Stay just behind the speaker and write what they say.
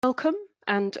Welcome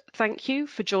and thank you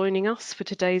for joining us for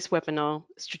today's webinar,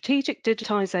 Strategic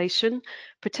Digitisation,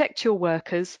 Protect Your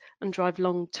Workers and Drive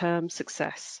Long-Term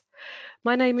Success.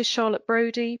 My name is Charlotte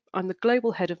Brodie. I'm the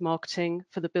Global Head of Marketing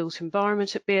for the Built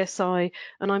Environment at BSI,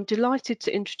 and I'm delighted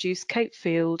to introduce Kate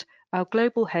Field, our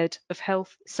Global Head of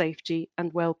Health, Safety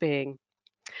and Wellbeing.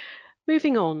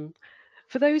 Moving on,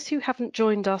 for those who haven't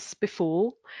joined us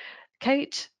before,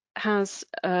 Kate has,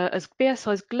 as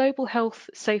BSI's Global Health,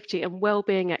 Safety and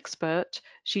Wellbeing expert,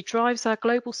 she drives our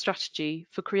global strategy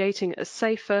for creating a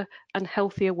safer and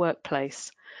healthier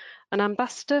workplace. An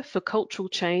ambassador for cultural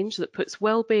change that puts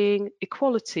well-being,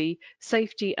 equality,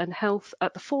 safety and health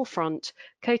at the forefront,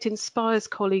 Kate inspires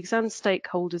colleagues and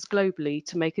stakeholders globally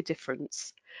to make a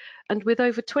difference. And with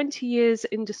over 20 years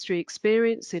industry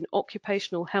experience in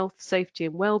occupational health, safety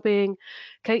and well-being,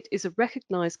 Kate is a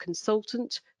recognised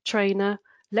consultant, trainer,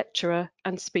 lecturer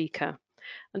and speaker.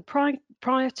 And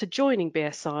prior to joining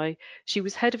BSI, she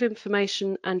was Head of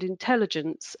Information and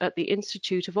Intelligence at the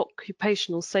Institute of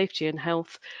Occupational Safety and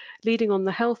Health, leading on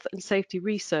the health and safety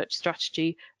research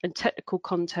strategy and technical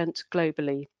content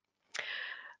globally.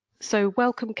 So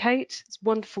welcome, Kate. It's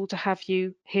wonderful to have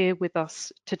you here with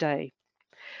us today.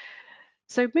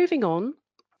 So moving on,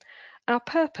 our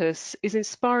purpose is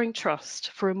inspiring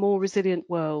trust for a more resilient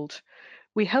world.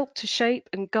 We help to shape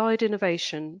and guide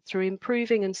innovation through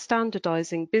improving and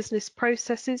standardizing business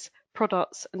processes,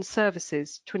 products and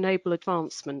services to enable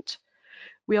advancement.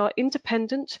 We are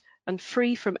independent and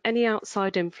free from any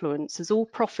outside influence, as all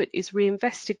profit is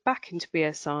reinvested back into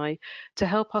BSI to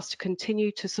help us to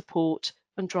continue to support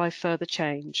and drive further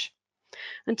change.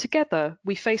 And together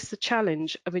we face the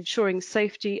challenge of ensuring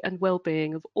safety and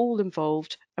well-being of all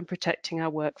involved and protecting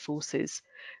our workforces.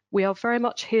 We are very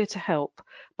much here to help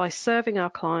by serving our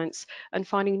clients and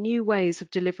finding new ways of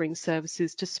delivering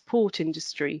services to support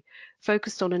industry,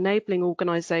 focused on enabling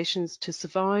organisations to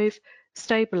survive,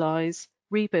 stabilise,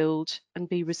 rebuild and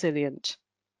be resilient.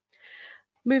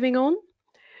 Moving on.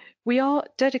 We are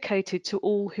dedicated to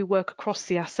all who work across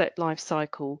the asset life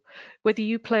cycle, whether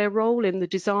you play a role in the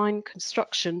design,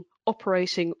 construction,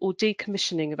 operating or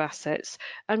decommissioning of assets,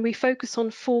 and we focus on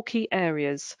 4 key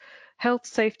areas: health,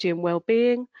 safety and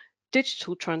well-being,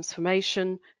 digital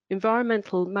transformation,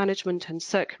 environmental management and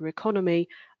circular economy,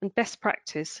 and best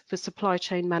practice for supply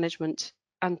chain management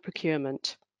and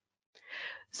procurement.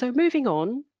 So moving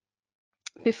on,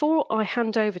 before I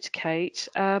hand over to Kate,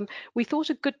 we thought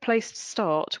a good place to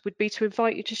start would be to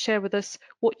invite you to share with us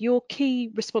what your key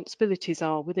responsibilities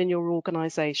are within your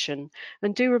organisation.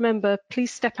 And do remember,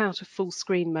 please step out of full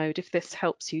screen mode if this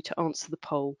helps you to answer the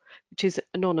poll, which is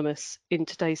anonymous in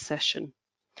today's session.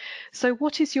 So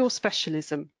what is your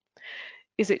specialism?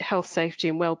 Is it health, safety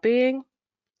and well-being?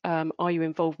 Are you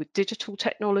involved with digital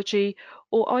technology,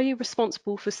 or are you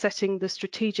responsible for setting the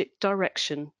strategic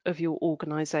direction of your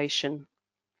organisation?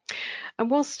 And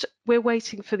whilst we're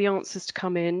waiting for the answers to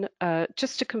come in,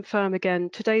 just to confirm again,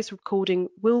 today's recording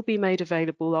will be made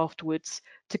available afterwards,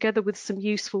 together with some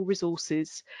useful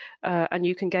resources, and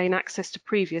you can gain access to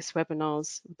previous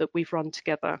webinars that we've run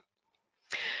together.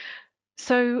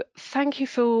 So thank you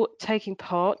for taking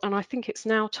part, and I think it's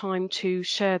now time to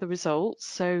share the results.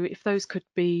 So if those could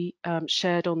be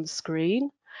shared on the screen.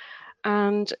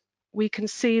 And we can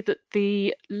see that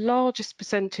the largest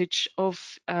percentage of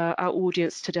our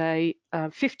audience today,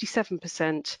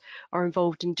 57%, are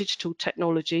involved in digital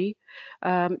technology.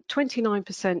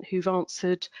 29% who've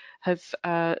answered have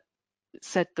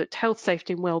said that health,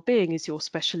 safety and well-being is your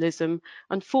specialism,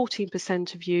 and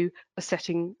 14% of you are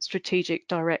setting strategic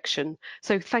direction.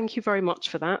 So thank you very much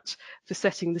for that, for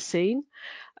setting the scene.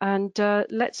 And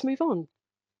let's move on.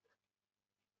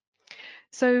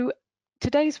 So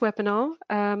today's webinar,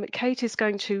 Kate is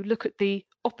going to look at the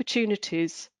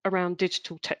opportunities around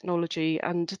digital technology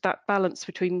and that balance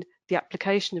between the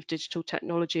application of digital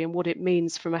technology and what it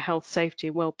means from a health, safety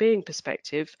and well-being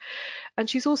perspective. And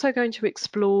she's also going to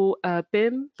explore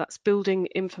BIM, that's Building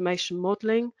Information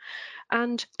Modelling,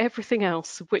 and everything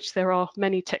else, of which there are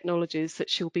many technologies that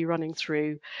she'll be running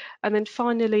through. And then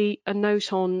finally, a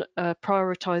note on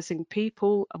prioritising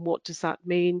people and what does that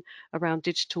mean around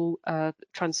digital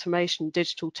transformation,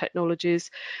 digital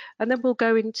technologies. And then we'll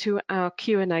go into our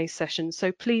Q&A session.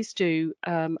 So please do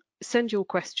send your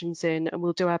questions in and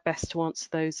we'll do our best to answer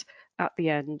those at the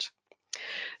end.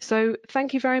 So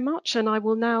thank you very much, and I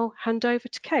will now hand over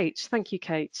to Kate. Thank you,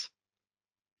 Kate.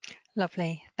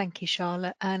 Lovely. Thank you,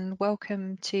 Charlotte, and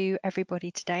welcome to everybody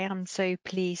today. I'm so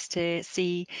pleased to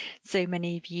see so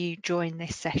many of you join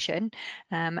this session.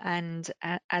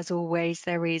 As always,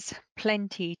 there is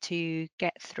plenty to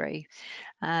get through.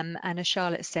 And as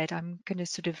Charlotte said, I'm going to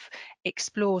sort of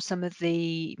explore some of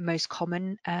the most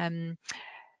common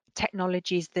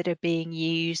technologies that are being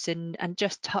used and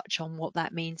just touch on what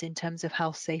that means in terms of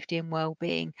health, safety and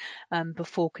well-being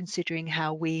before considering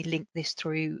how we link this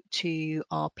through to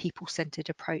our people-centered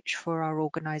approach for our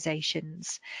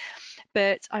organizations.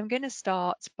 But I'm going to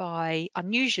start by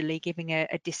unusually giving a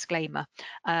disclaimer.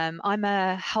 I'm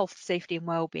a health, safety and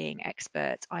well-being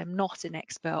expert. I'm not an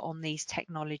expert on these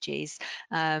technologies.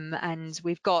 And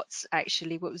we've got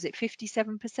actually, what was it,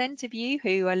 57% of you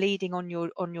who are leading on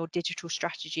your digital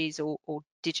strategies or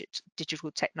digital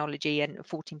technology, and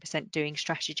 14% doing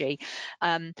strategy.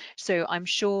 So I'm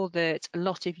sure that a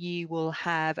lot of you will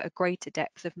have a greater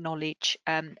depth of knowledge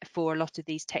for a lot of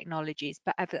these technologies.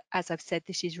 But as I've said,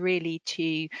 this is really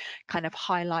to kind of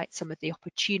highlight some of the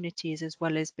opportunities as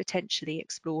well as potentially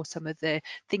explore some of the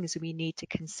things that we need to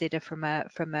consider from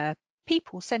a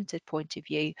people-centered point of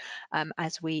view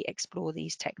as we explore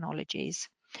these technologies.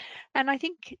 And I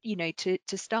think, you know,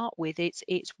 to start with,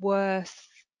 it's worth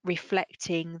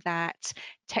reflecting that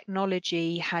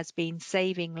technology has been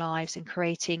saving lives and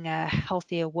creating a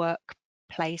healthier workplace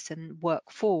and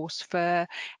workforce for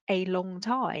a long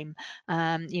time.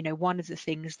 You know, one of the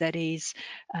things that is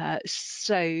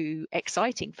so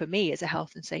exciting for me as a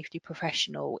health and safety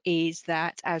professional is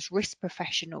that as risk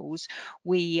professionals,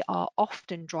 we are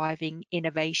often driving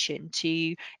innovation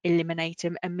to eliminate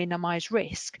and minimize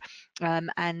risk.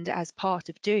 And as part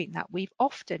of doing that, we've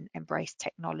often embraced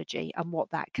technology and what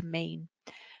that can mean.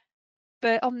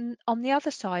 But on the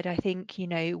other side, I think, you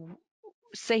know,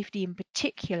 safety in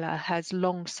particular has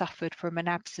long suffered from an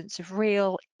absence of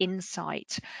real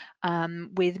insight,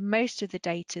 with most of the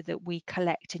data that we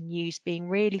collect and use being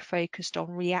really focused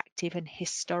on reactive and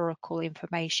historical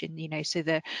information, you know, so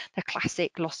the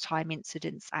classic lost time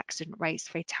incidents, accident rates,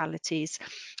 fatalities,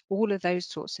 all of those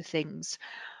sorts of things.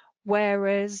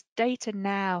 Whereas data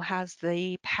now has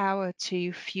the power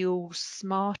to fuel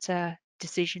smarter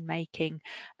decision making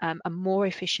and more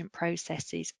efficient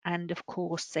processes, and of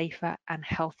course safer and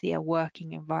healthier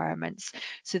working environments.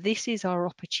 So this is our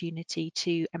opportunity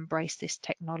to embrace this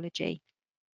technology.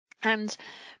 And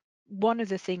one of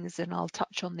the things, and I'll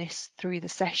touch on this through the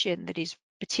session, that is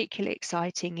particularly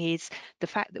exciting is the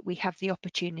fact that we have the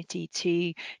opportunity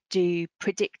to do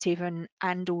predictive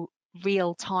and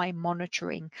real-time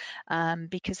monitoring,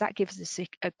 because that gives us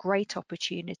a great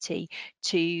opportunity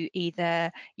to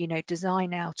either, you know,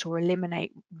 design out or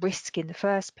eliminate risk in the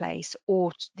first place,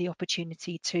 or the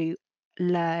opportunity to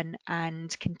learn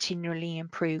and continually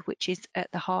improve, which is at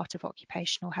the heart of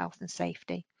occupational health and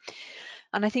safety.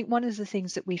 And I think one of the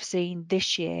things that we've seen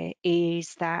this year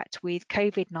is that with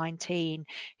COVID-19,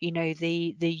 you know,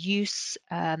 the use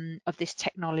of this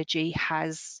technology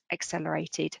has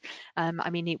accelerated. I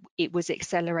mean, it was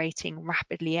accelerating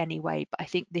rapidly anyway, but I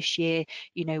think this year,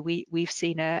 you know, we've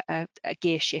seen a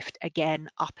gear shift again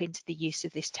up into the use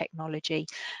of this technology.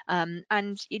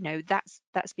 And, you know,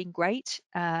 that's been great.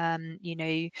 You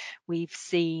know, we've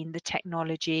seen the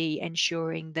technology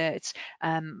ensuring that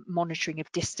monitoring of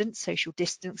distance, social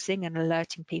distancing and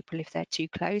alerting people if they're too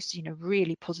close, you know,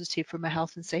 really positive from a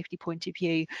health and safety point of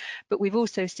view. But we've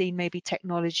also seen maybe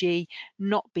technology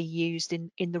not be used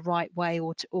in the right way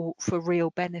or for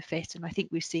real benefit. And I think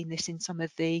we've seen this in some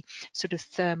of the sort of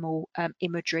thermal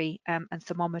imagery and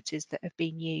thermometers that have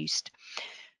been used.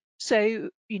 So,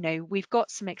 you know, we've got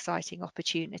some exciting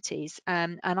opportunities,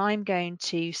 and I'm going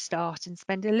to start and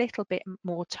spend a little bit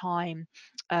more time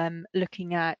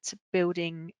looking at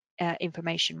building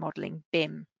information modelling,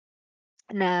 BIM.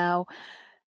 Now,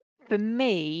 for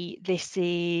me, this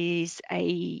is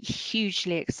a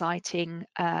hugely exciting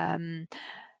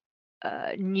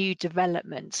new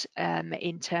development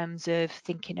in terms of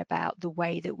thinking about the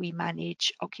way that we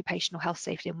manage occupational health,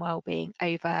 safety and wellbeing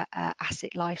over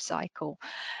asset life cycle.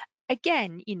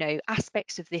 Again, you know,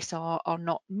 aspects of this are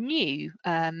not new.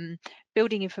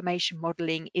 Building information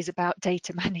modeling is about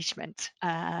data management.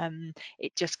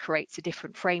 It just creates a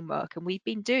different framework, and we've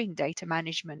been doing data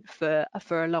management for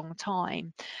a long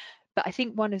time. But I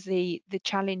think one of the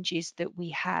challenges that we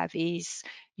have is,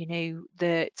 you know,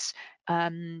 that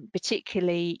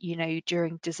particularly, you know,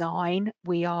 during design,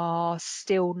 we are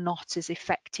still not as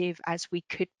effective as we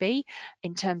could be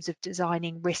in terms of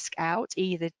designing risk out,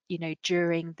 either, you know,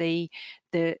 during the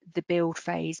build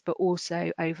phase, but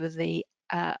also over the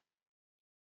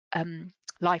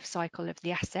life cycle of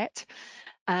the asset.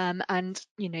 And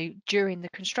during the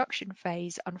construction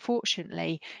phase,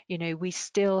 unfortunately, we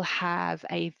still have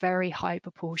a very high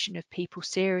proportion of people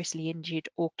seriously injured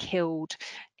or killed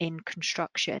in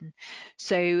construction.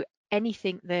 So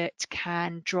anything that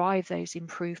can drive those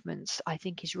improvements, I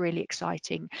think, is really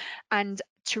exciting. And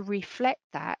to reflect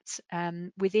that,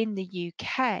 within the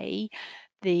UK,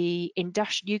 the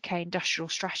UK industrial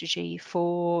strategy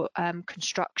for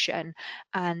construction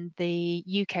and the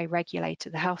UK regulator,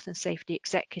 the Health and Safety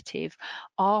Executive,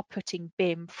 are putting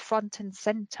BIM front and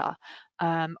centre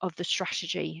of the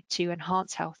strategy to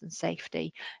enhance health and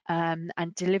safety and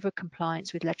deliver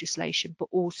compliance with legislation, but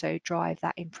also drive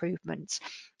that improvement.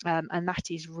 And that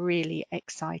is really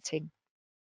exciting.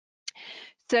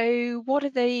 So what are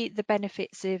the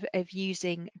benefits of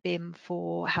using BIM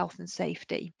for health and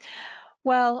safety?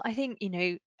 Well, I think,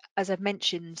 as I've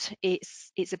mentioned,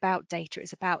 it's about data,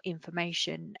 it's about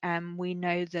information. And we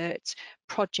know that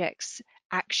projects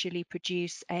actually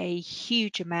produce a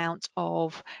huge amount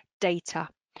of data,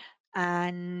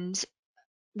 and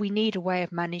we need a way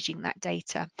of managing that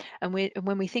data. And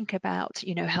when we think about,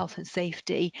 health and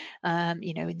safety, in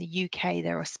the UK,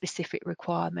 there are specific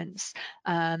requirements,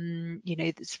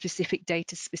 the specific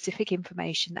data, specific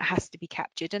information that has to be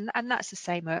captured. And that's the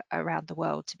same around the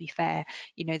world, to be fair.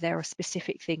 There are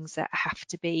specific things that have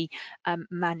to be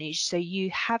managed. So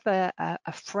you have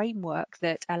a framework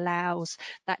that allows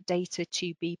that data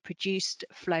to be produced,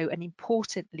 flow, and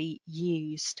importantly,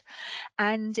 used.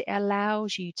 And it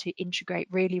allows you to integrate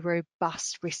really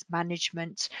robust risk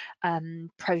management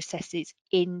processes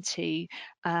into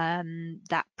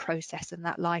that process and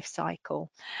that life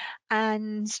cycle.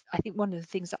 And I think one of the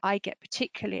things that I get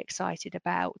particularly excited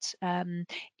about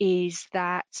is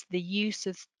that the use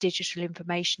of digital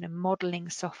information and modelling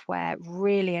software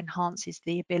really enhances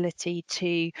the ability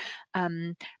to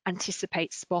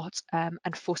anticipate, spot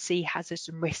and foresee hazards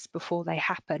and risks before they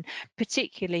happen,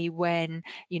 particularly when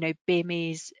BIM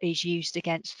is used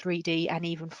against 3D and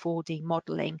even 4D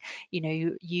modelling.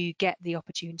 You get the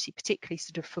opportunity, particularly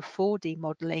sort of for 4D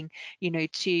modelling,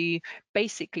 to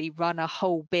basically run a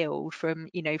whole build from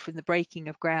the breaking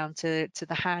of ground to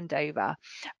the handover,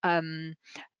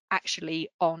 actually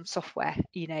on software,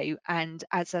 and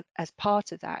as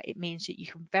part of that, it means that you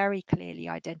can very clearly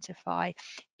identify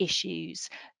issues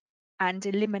and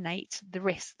eliminate the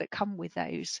risks that come with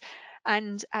those.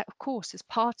 And of course, as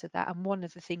part of that, and one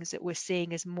of the things that we're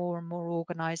seeing as more and more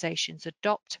organizations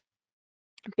adopt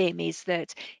BIM, is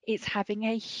that it's having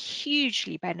a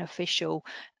hugely beneficial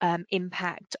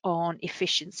impact on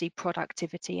efficiency,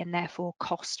 productivity, and therefore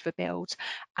cost for builds,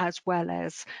 as well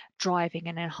as driving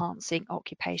and enhancing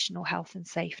occupational health and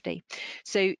safety.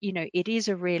 So, it is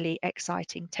a really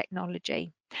exciting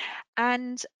technology.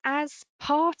 And as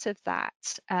part of that,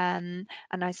 and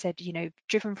I said,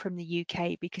 driven from the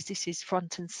UK, because this is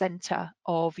front and centre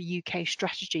of UK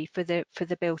strategy for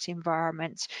the built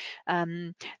environment,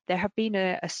 there have been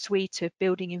a suite of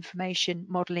building information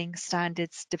modelling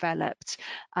standards developed,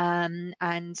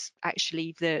 and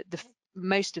actually the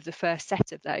most of the first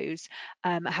set of those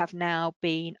have now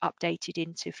been updated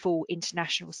into full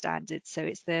international standards. So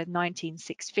it's the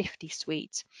 19650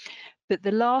 suite. But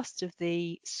the last of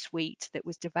the suite that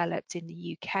was developed in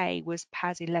the UK was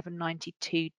PAS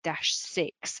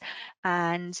 1192-6,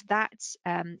 and that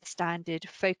standard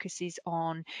focuses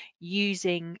on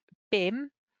using BIM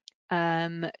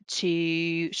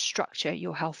to structure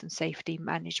your health and safety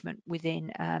management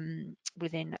within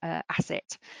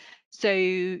asset. So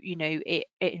it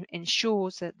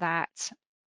ensures that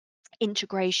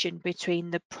integration between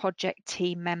the project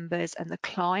team members and the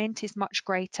client is much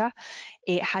greater.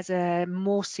 It has a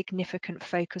more significant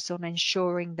focus on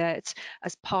ensuring that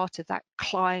as part of that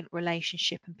client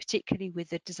relationship, and particularly with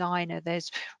the designer, there's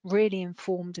really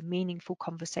informed and meaningful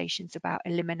conversations about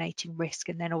eliminating risk.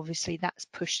 And then obviously that's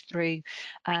pushed through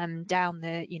down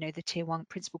the tier one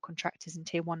principal contractors and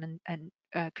tier one and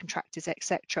contractors,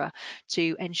 etc.,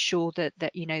 to ensure that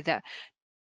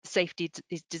safety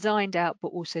is designed out, but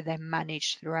also then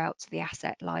managed throughout the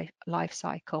asset life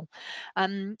cycle.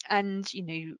 And I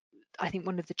think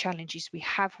one of the challenges we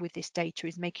have with this data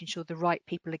is making sure the right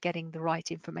people are getting the right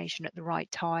information at the right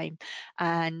time,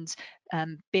 and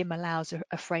BIM allows a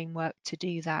framework to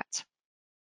do that.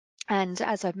 And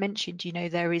as I've mentioned,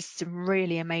 there is some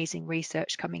really amazing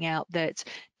research coming out that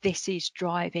this is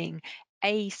driving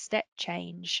a step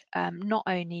change, not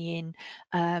only in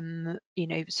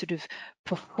sort of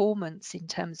performance in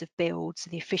terms of builds,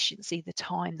 the efficiency, the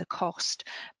time, the cost,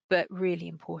 but really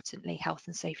importantly, health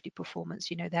and safety performance.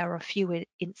 There are fewer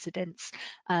incidents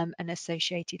and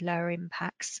associated lower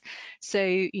impacts. So,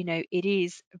 it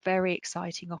is a very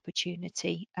exciting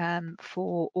opportunity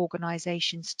for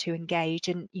organisations to engage.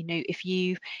 And, if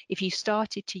you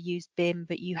started to use BIM,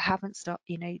 but you haven't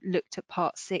looked at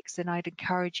part 6, then I'd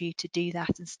encourage you to do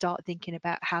that and start thinking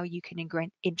about how you can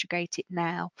integrate it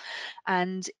now.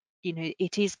 And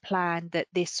it is planned that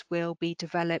this will be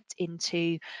developed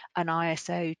into an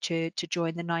ISO to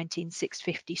join the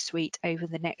 19650 suite over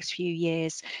the next few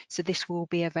years. So this will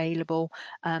be available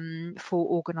for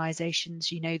organisations,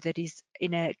 that is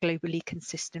in a globally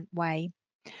consistent way.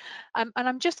 And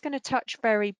I'm just going to touch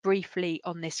very briefly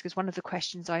on this, because one of the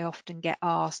questions I often get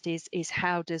asked is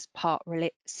how does Part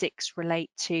 6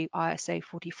 relate to ISO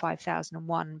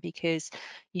 45001? Because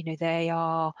they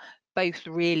are both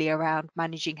really around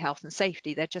managing health and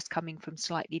safety. They're just coming from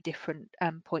slightly different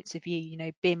points of view.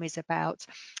 BIM is about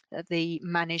the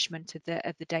management of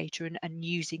the data and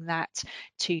using that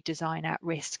to design out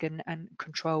risk and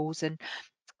controls and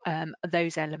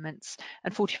those elements.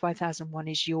 And 45001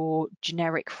 is your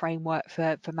generic framework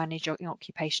for managing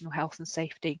occupational health and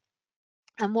safety.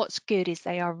 And what's good is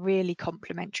they are really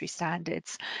complementary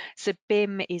standards. So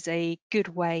BIM is a good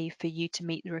way for you to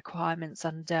meet the requirements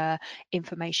under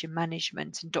information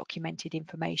management and documented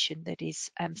information that is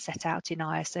set out in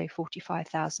ISO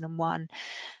 45001.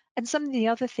 And some of the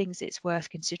other things it's worth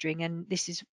considering, and this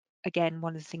is again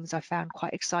one of the things I found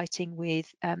quite exciting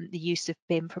with the use of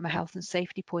BIM from a health and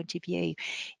safety point of view,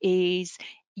 is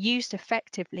used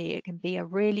effectively, it can be a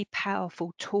really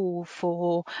powerful tool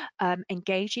for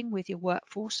engaging with your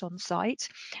workforce on site.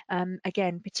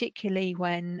 Again, particularly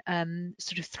when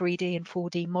sort of 3D and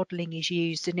 4D modelling is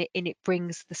used and it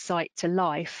brings the site to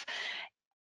life.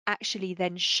 Actually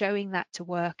then showing that to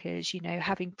workers,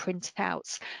 having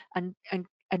printouts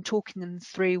and talking them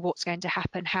through what's going to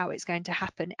happen, how it's going to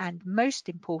happen, and most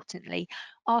importantly,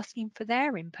 asking for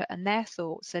their input and their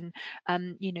thoughts and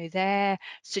their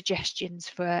suggestions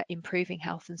for improving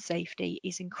health and safety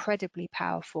is incredibly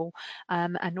powerful.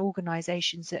 And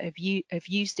organisations that have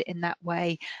used it in that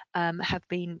way have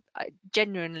been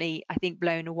genuinely, I think,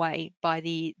 blown away by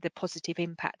the positive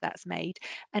impact that's made.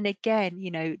 And again,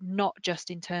 not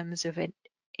just in terms of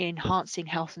enhancing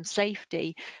health and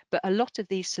safety, but a lot of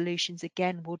these solutions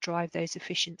again will drive those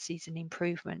efficiencies and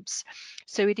improvements.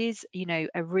 So it is,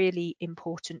 a really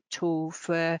important tool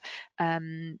for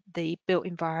the built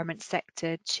environment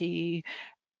sector to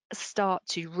start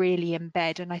to really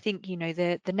embed. And I think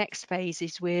the next phase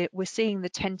is we're seeing the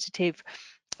tentative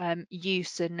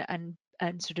use and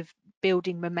sort of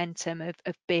building momentum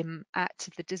of BIM at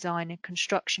the design and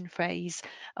construction phase.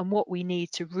 And what we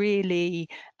need to really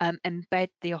embed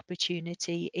the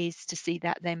opportunity is to see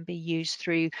that then be used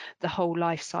through the whole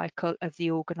life cycle of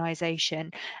the organisation.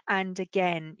 And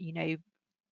again,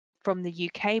 from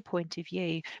the UK point of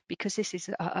view, because this is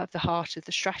at the heart of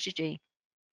the strategy.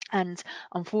 And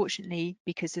unfortunately,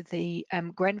 because of the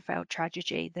Grenfell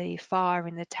tragedy, the fire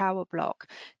in the tower block,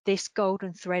 this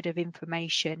golden thread of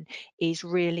information is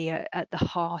really at the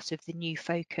heart of the new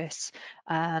focus.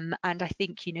 And I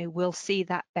think, we'll see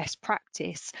that best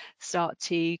practice start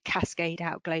to cascade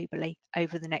out globally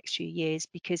over the next few years,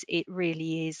 because it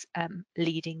really is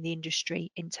leading the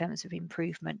industry in terms of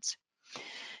improvement.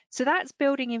 So that's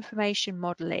building information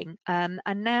modelling. And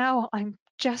now I'm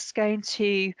just going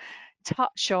to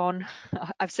touch on,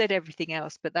 I've said everything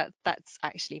else, but that's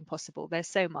actually impossible. There's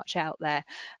so much out there.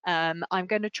 I'm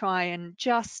going to try and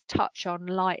just touch on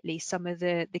lightly some of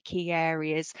the key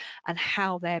areas and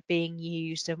how they're being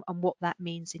used and what that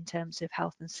means in terms of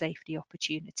health and safety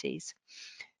opportunities.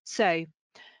 So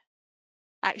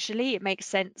actually, it makes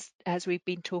sense, as we've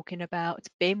been talking about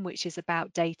BIM, which is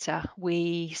about data.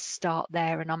 We start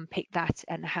there and unpick that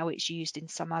and how it's used in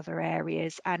some other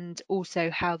areas, and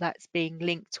also how that's being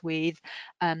linked with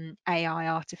AI,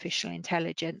 artificial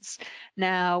intelligence.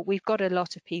 Now, we've got a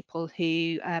lot of people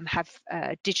who have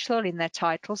digital in their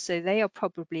title, so they are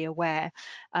probably aware.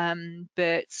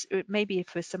 But maybe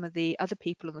for some of the other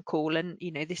people on the call, and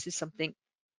this is something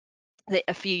that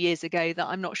a few years ago that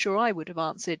I'm not sure I would have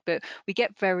answered, but we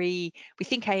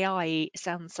think AI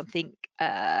sounds something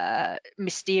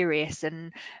mysterious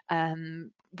and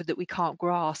that we can't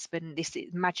grasp, and this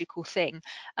magical thing.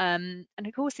 And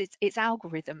of course, it's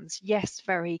algorithms. Yes,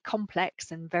 very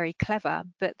complex and very clever,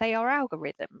 but they are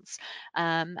algorithms.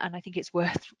 And I think it's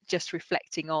worth just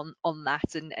reflecting on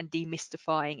that and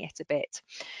demystifying it a bit.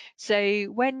 So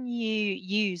when you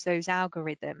use those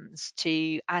algorithms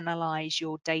to analyze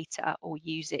your data or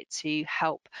use it to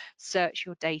help search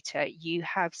your data, you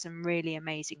have some really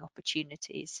amazing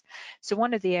opportunities. So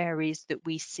one of the areas that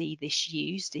we see this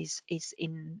used is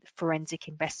in forensic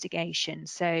investigation.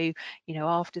 So, you know,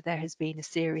 after there has been a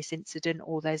serious incident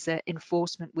or there's an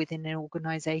enforcement within an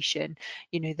organization,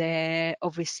 you know, there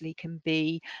obviously can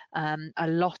be a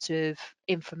lot of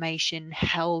information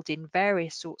held in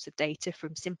various sorts of data,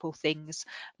 from simple things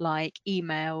like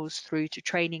emails through to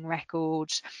training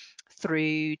records,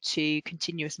 through to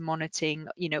continuous monitoring,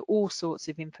 you know, all sorts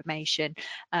of information.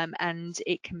 And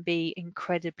it can be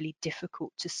incredibly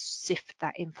difficult to sift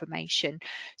that information.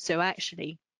 So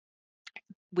actually,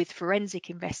 with forensic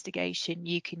investigation,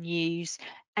 you can use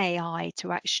AI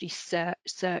to actually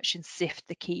search and sift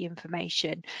the key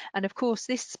information. And of course,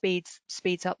 this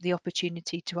speeds up the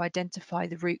opportunity to identify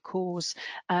the root cause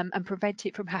and prevent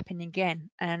it from happening again,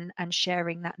 and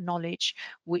sharing that knowledge,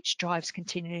 which drives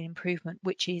continual improvement,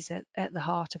 which is at the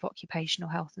heart of occupational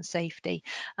health and safety.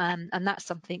 And that's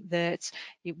something that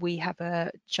we have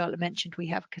Charlotte mentioned, we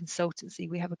have a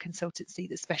consultancy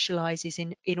that specializes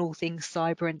in all things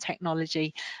cyber and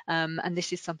technology. And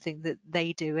this is something that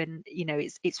they do, and you know,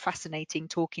 it's fascinating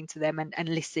talking to them and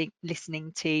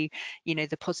listening to, you know,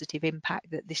 the positive impact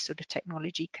that this sort of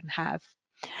technology can have.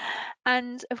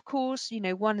 And of course, you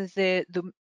know, one of the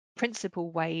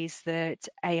principal ways that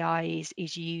AI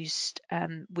is used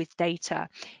with data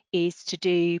is to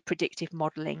do predictive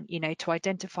modeling, you know, to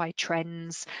identify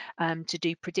trends, to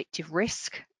do predictive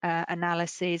risk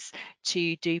analysis,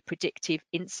 to do predictive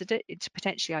incident, to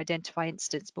potentially identify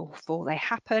incidents before they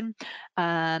happen,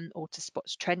 or to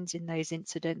spot trends in those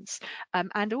incidents,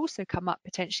 and also come up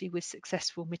potentially with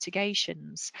successful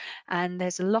mitigations. And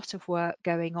there's a lot of work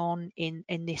going on in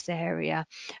this area.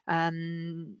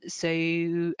 So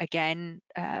again,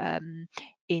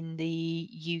 in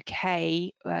the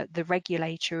UK, the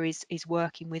regulator is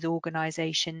working with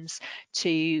organisations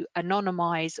to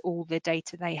anonymise all the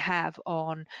data they have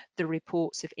on the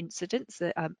reports of incidents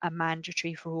that are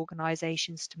mandatory for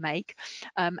organisations to make,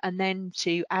 and then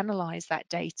to analyse that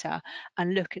data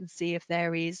and look and see if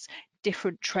there is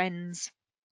different trends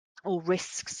or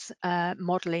risks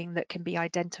modelling that can be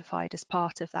identified as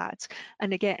part of that.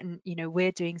 And again, you know,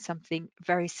 we're doing something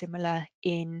very similar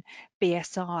in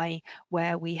BSI,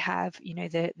 where we have, you know,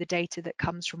 the data that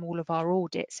comes from all of our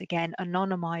audits, again,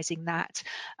 anonymising that,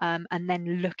 and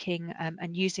then looking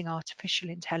and using artificial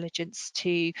intelligence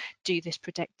to do this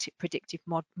predictive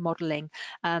modelling.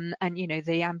 And, you know,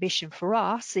 the ambition for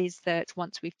us is that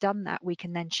once we've done that, we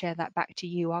can then share that back to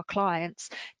you, our clients,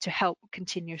 to help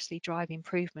continuously drive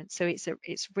improvement. So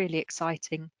it's really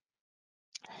exciting.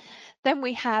 Then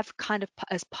we have, kind of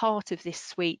as part of this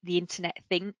suite, the Internet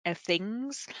of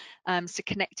Things, so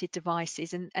connected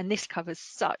devices, and this covers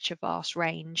such a vast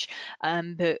range,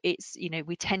 but it's, you know,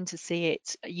 we tend to see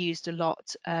it used a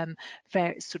lot.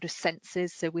 Various sort of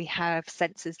sensors, so we have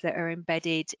sensors that are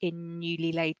embedded in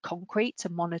newly laid concrete to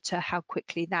monitor how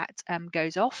quickly that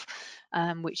goes off,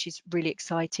 which is really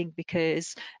exciting,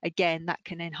 because again, that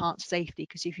can enhance safety,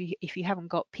 because if you haven't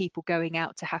got people going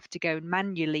out to have to go and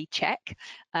manually check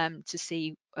to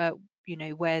see you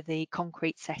know, where the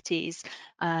concrete set is,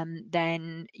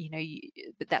 then, you know,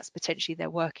 but that's potentially they're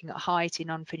working at height in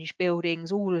unfinished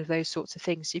buildings, all of those sorts of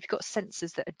things. So if you've got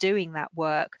sensors that are doing that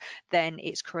work, then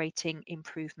it's creating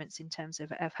improvements in terms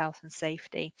of health and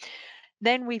safety.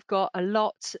 Then we've got a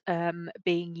lot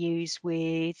being used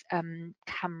with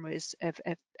cameras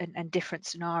and different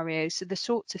scenarios. So the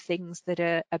sorts of things that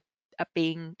are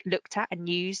being looked at and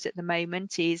used at the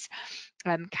moment is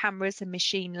cameras and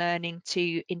machine learning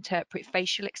to interpret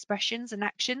facial expressions and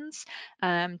actions,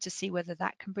 to see whether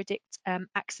that can predict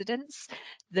accidents.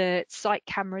 The site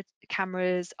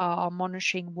cameras are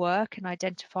monitoring work and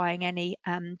identifying any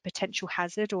potential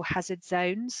hazard or hazard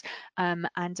zones,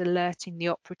 and alerting the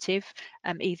operative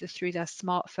either through their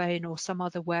smartphone or some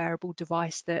other wearable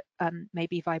device that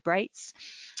maybe vibrates.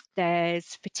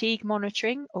 There's fatigue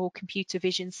monitoring or computer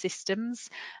vision systems,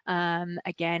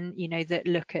 again, you know, that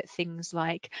look at things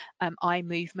like eye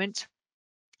movement,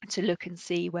 to look and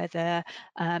see whether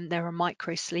there are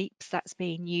micro sleeps. That's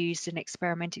being used and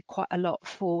experimented quite a lot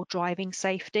for driving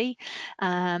safety.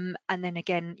 And then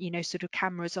again, you know, sort of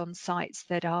cameras on sites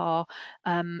that are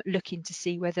looking to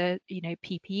see whether, you know,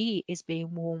 PPE is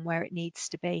being worn where it needs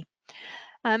to be.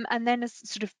 And then as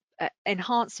sort of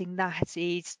enhancing that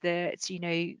is that,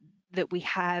 that we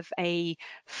have a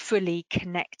fully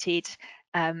connected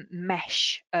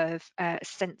mesh of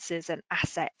sensors and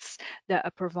assets that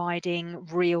are providing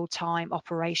real-time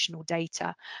operational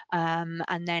data,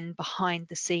 and then behind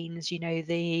the scenes,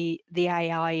 the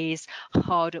AI is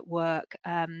hard at work,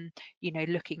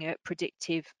 looking at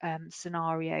predictive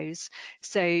scenarios.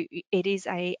 So it is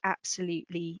a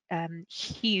absolutely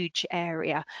huge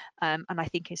area, and I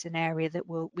think it's an area that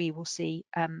we will see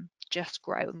just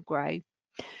grow and grow.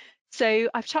 So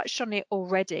I've touched on it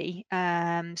already,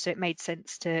 so it made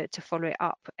sense to follow it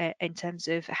up in terms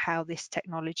of how this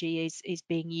technology is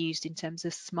being used in terms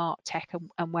of smart tech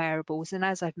and wearables. And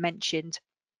as I've mentioned,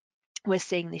 we're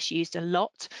seeing this used a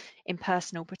lot in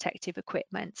personal protective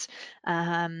equipment,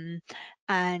 and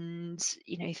a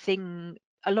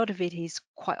lot of it is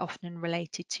quite often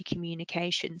related to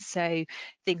communication. So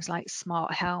things like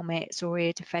smart helmets or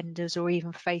ear defenders or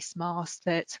even face masks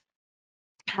that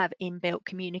have inbuilt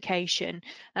communication,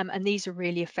 and these are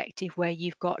really effective where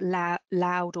you've got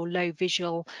loud or low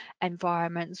visual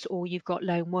environments, or you've got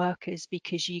lone workers,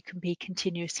 because you can be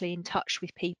continuously in touch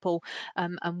with people,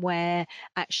 and where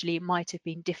actually it might have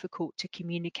been difficult to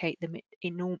communicate them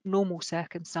in normal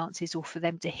circumstances, or for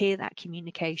them to hear that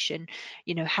communication,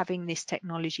 having this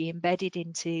technology embedded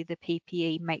into the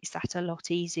PPE makes that a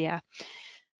lot easier.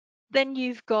 Then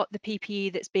you've got the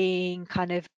PPE that's being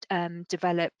kind of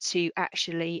developed to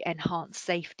actually enhance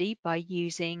safety by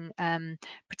using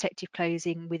protective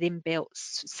clothing with inbuilt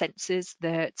sensors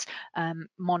that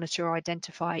monitor,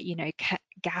 identify,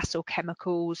 gas or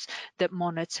chemicals, that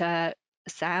monitor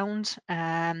sound,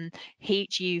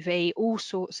 heat, UV, all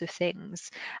sorts of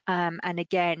things, and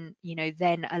again,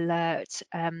 then alert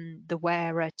the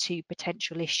wearer to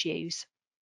potential issues.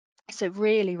 So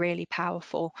really, really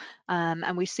powerful,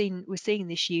 and we're seeing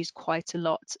this used quite a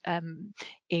lot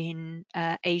in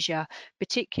Asia,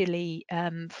 particularly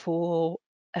for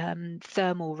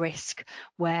thermal risk,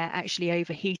 where actually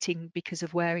overheating because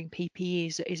of wearing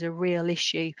PPE is a real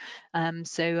issue.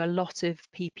 So a lot of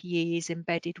PPE is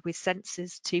embedded with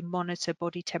sensors to monitor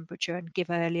body temperature and give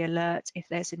early alert if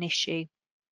there's an issue.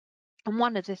 And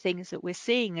one of the things that we're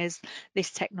seeing as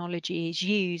this technology is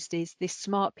used is this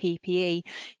smart PPE,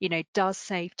 does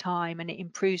save time and it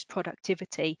improves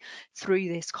productivity through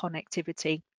this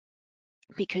connectivity,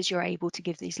 because you're able to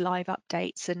give these live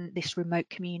updates and this remote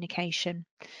communication.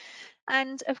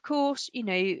 And of course,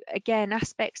 again,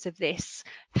 aspects of this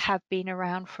have been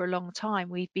around for a long time.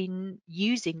 We've been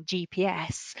using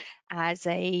GPS as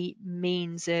a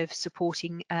means of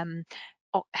supporting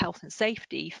health and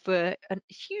safety for a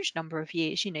huge number of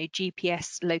years.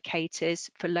 GPS locators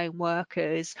for lone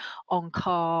workers on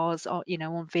cars, or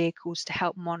on vehicles, to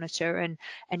help monitor and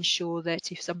ensure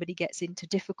that if somebody gets into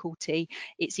difficulty,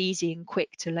 it's easy and quick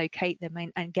to locate them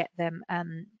and get them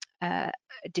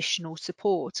additional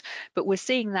support. But we're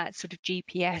seeing that sort of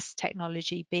GPS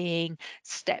technology being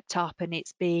stepped up, and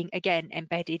it's being again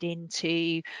embedded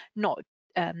into not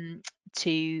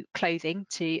to clothing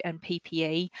and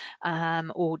PPE,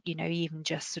 or even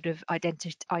just sort of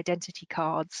identity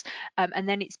cards, and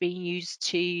then it's being used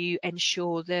to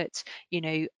ensure that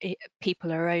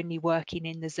people are only working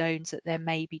in the zones that they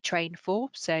may be trained for.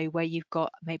 So where you've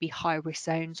got maybe high risk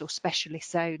zones or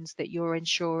specialist zones, that you're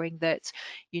ensuring that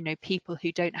people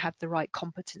who don't have the right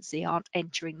competency aren't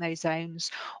entering those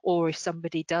zones, or if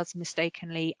somebody does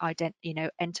mistakenly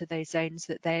enter those zones,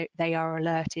 that they are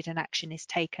alerted and action is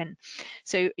taken.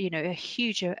 So a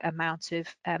huge amount of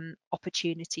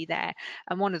opportunity there.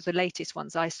 And one of the latest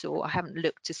ones I saw, I haven't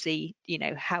looked to see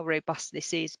how robust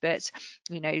this is, but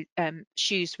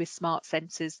shoes with smart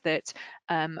sensors that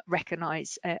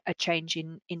recognize a change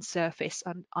in surface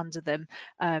under them,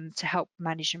 to help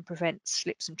manage and prevent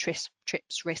slips and trips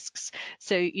risks.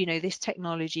 So this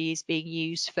technology is being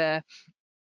used for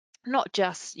not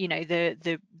just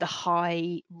the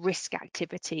high risk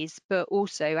activities, but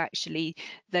also actually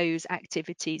those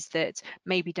activities that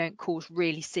maybe don't cause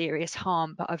really serious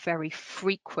harm, but are very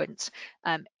frequent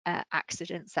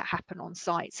accidents that happen on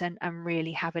sites, and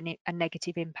really have a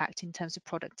negative impact in terms of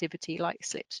productivity, like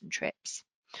slips and trips.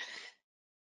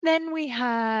 Then we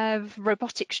have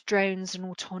robotics, drones and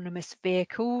autonomous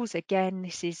vehicles. Again,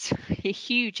 this is a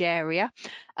huge area.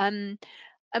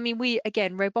 I mean,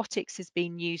 robotics has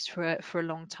been used for a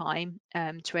long time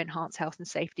to enhance health and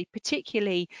safety,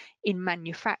 particularly in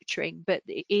manufacturing, but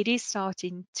it is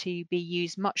starting to be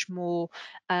used much more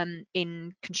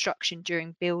in construction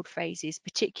during build phases,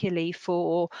 particularly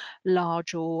for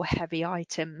large or heavy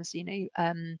items,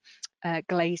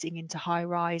 glazing into high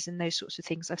rise and those sorts of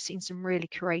things. I've seen some really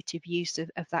creative use of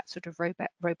that sort of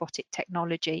robotic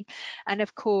technology. And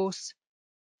of course,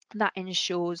 that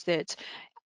ensures that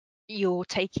you're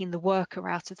taking the worker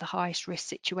out of the highest risk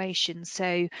situation.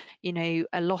 So, a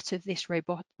lot of this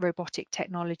robotic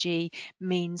technology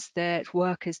means that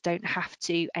workers don't have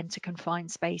to enter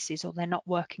confined spaces, or they're not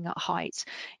working at height.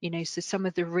 So some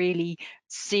of the really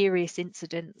serious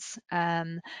incidents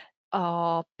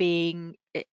are being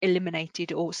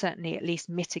eliminated, or certainly at least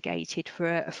mitigated for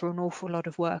an awful lot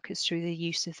of workers through the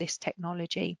use of this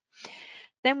technology.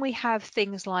 Then we have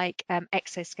things like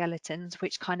exoskeletons,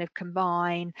 which kind of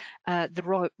combine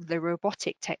the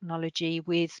robotic technology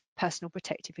with personal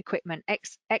protective equipment.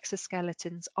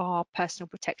 Exoskeletons are personal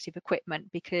protective equipment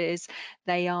because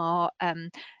they are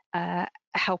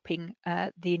helping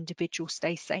the individual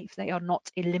stay safe. They are not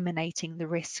eliminating the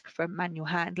risk from manual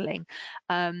handling.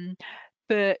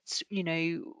 But,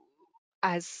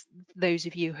 as those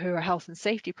of you who are health and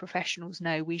safety professionals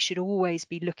know, we should always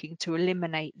be looking to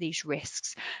eliminate these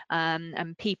risks,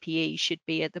 and PPE should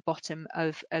be at the bottom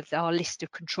of our list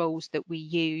of controls that we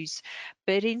use.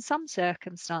 But in some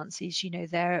circumstances,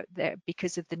 they're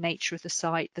because of the nature of the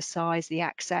site, the size, the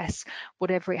access,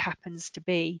 whatever it happens to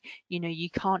be, you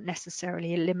can't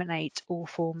necessarily eliminate all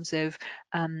forms of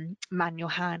manual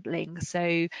handling.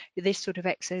 So this sort of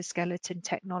exoskeleton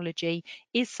technology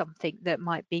is something that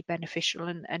might be beneficial.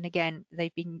 And again,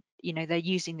 they've been, they're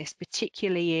using this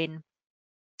particularly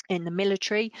in the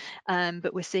military,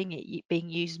 but we're seeing it being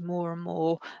used more and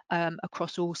more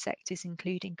across all sectors,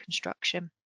 including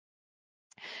construction.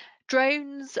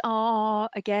 Drones are,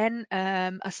 again,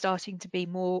 are starting to be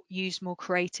used more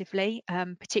creatively,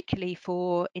 particularly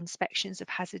for inspections of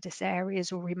hazardous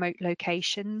areas or remote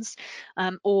locations,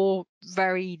 or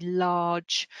very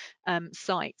large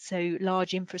sites. So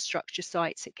large infrastructure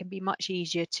sites, it can be much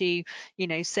easier to,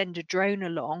 send a drone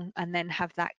along and then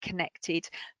have that connected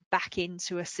back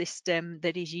into a system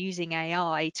that is using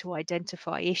AI to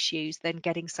identify issues than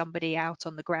getting somebody out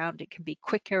on the ground. It can be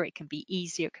quicker, it can be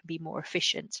easier, it can be more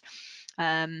efficient.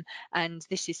 And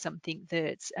this is something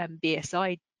that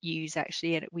BSI use,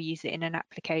 actually, and we use it in an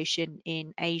application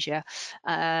in Asia.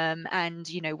 And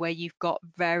where you've got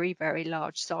very, very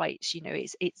large sites,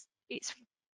 it's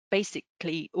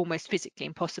basically almost physically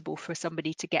impossible for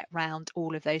somebody to get round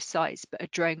all of those sites, but a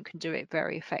drone can do it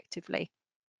very effectively.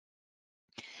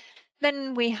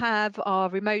 Then we have our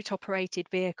remote operated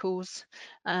vehicles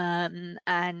and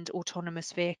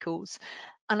autonomous vehicles.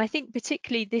 And I think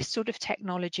particularly this sort of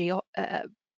technology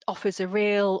offers a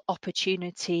real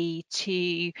opportunity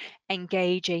to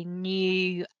engage a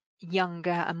new, younger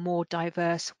and more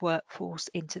diverse workforce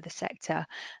into the sector.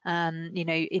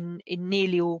 In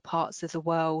nearly all parts of the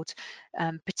world,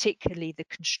 particularly the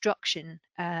construction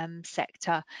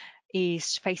sector,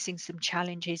 is facing some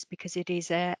challenges because it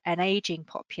is an aging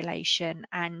population,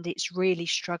 and it's really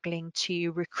struggling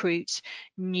to recruit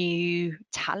new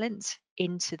talent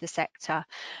into the sector.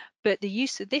 But the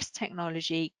use of this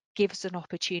technology gives an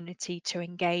opportunity to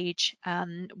engage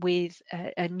with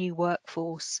a new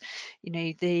workforce.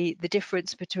 The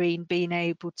difference between being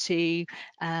able to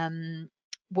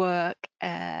work,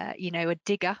 a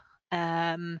digger,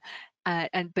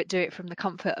 but do it from the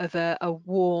comfort of a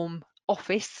warm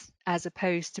office, as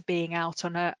opposed to being out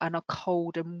on a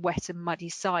cold and wet and muddy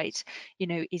site,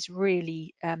 is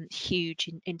really huge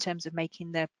in terms of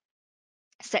making the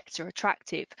sector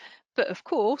attractive. But of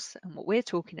course, and what we're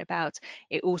talking about,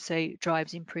 it also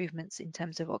drives improvements in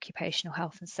terms of occupational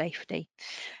health and safety.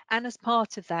 And as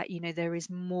part of that, there is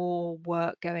more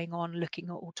work going on looking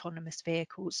at autonomous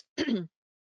vehicles.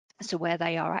 So where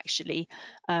they are actually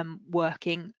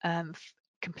working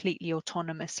completely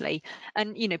autonomously.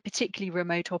 And particularly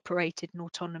remote operated and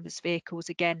autonomous vehicles,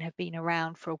 again, have been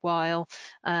around for a while.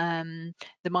 The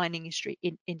mining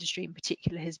industry in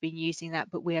particular has been using that,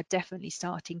 but we are definitely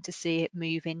starting to see it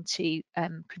move into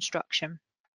construction.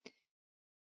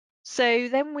 So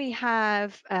then we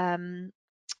have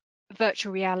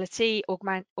virtual reality,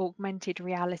 augmented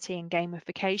reality and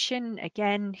gamification.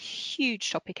 Again, huge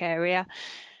topic area.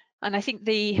 And I think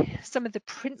some of the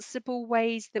principal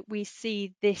ways that we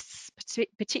see this,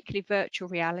 particularly virtual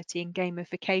reality and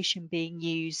gamification, being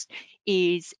used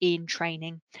is in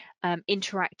training,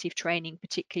 interactive training,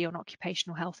 particularly on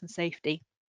occupational health and safety.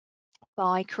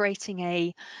 by creating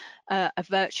a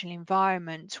virtual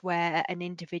environment where an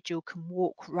individual can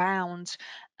walk around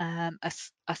a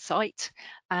site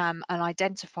and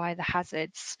identify the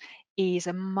hazards is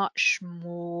a much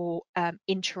more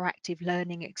interactive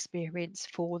learning experience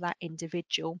for that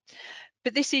individual.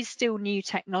 But this is still new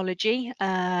technology.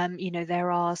 You know, there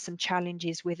are some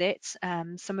challenges with it.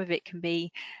 Some of it can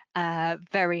be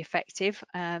very effective.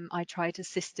 I tried a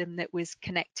system that was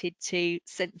connected to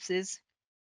sensors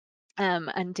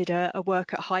and did a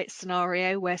work at height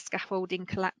scenario where scaffolding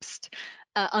collapsed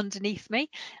underneath me,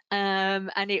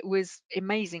 and it was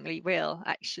amazingly real,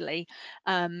 actually.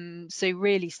 So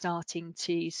really starting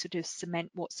to sort of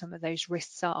cement what some of those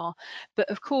risks are. But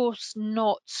of course,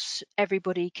 not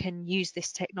everybody can use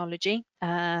this technology.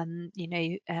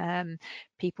 You know,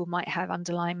 people might have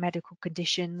underlying medical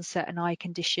conditions, certain eye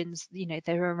conditions. You know,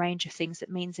 there are a range of things that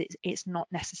means it's not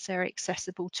necessarily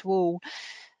accessible to all.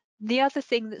 The other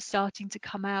thing that's starting to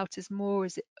come out as more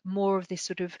of this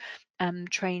sort of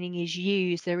training is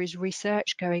used, there is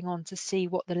research going on to see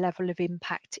what the level of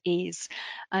impact is.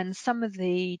 And some of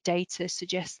the data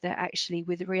suggests that actually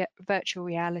with virtual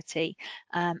reality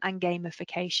and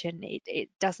gamification, it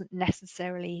doesn't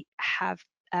necessarily have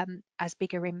as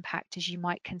bigger impact as you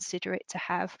might consider it to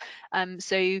have.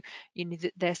 So you know,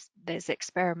 there's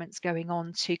experiments going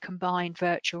on to combine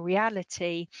virtual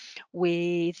reality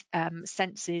with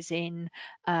sensors in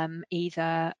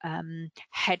either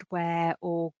headwear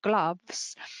or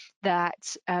gloves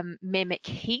that mimic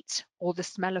heat or the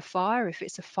smell of fire if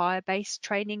it's a fire-based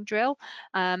training drill,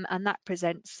 and that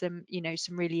presents some, you know,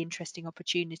 some really interesting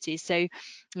opportunities. So,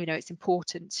 you know, it's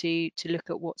important to look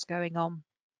at what's going on.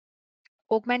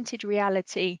 Augmented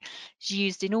reality is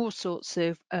used in all sorts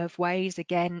of ways.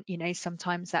 Again, you know,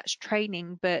 sometimes that's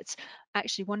training, but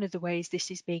actually one of the ways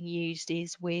this is being used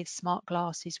is with smart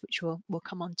glasses, which we'll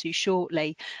come on to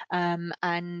shortly,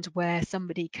 and where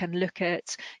somebody can look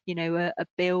at, you know, a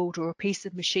build or a piece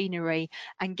of machinery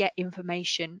and get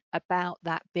information about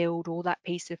that build or that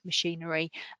piece of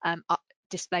machinery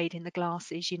displayed in the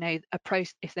glasses. You know,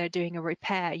 if they're doing a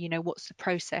repair, you know, what's the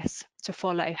process to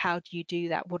follow? How do you do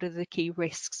that? What are the key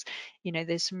risks? You know,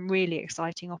 there's some really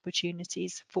exciting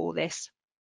opportunities for this.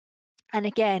 And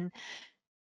again,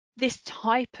 this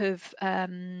type of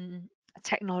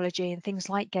technology and things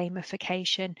like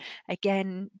gamification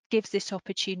again gives this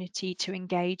opportunity to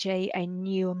engage a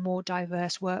new and more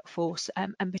diverse workforce,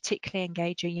 and particularly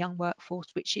engage a young workforce,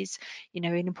 which is, you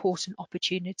know, an important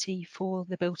opportunity for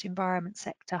the built environment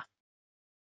sector.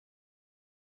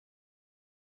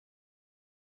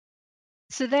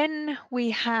 So then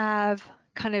we have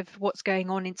kind of what's going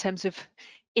on in terms of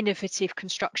innovative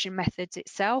construction methods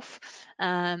itself.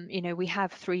 You know, we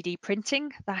have 3D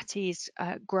printing that is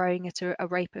growing at a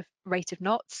rate of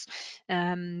knots.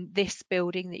 This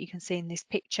building that you can see in this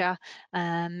picture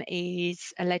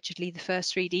is allegedly the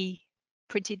first 3D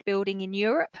printed building in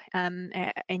Europe,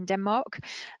 in Denmark.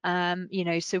 You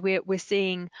know, so we're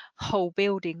seeing whole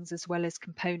buildings as well as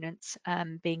components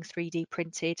being 3D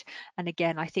printed, and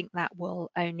again, I think that will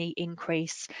only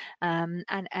increase. And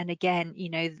again, you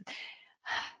know,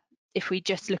 if we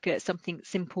just look at something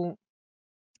simple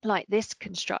like this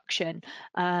construction,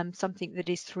 something that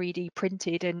is 3D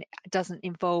printed and doesn't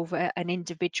involve an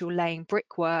individual laying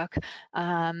brickwork,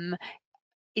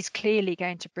 is clearly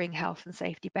going to bring health and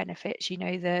safety benefits. You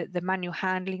know, the manual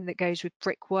handling that goes with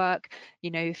brickwork, you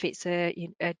know, if it's a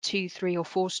 2, 3 or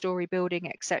 4 story building,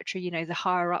 etc., you know, the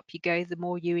higher up you go, the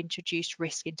more you introduce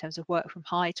risk in terms of work from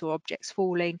height or objects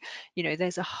falling. You know,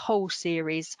 there's a whole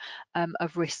series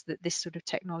of risks that this sort of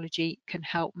technology can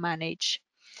help manage.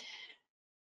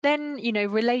 Then, you know,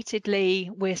 relatedly,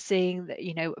 we're seeing that,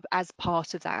 you know, as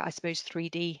part of that, I suppose,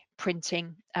 3D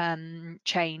printing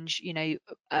change, you know,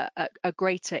 a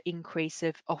greater increase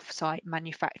of off-site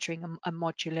manufacturing and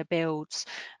modular builds.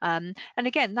 And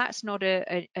again, that's not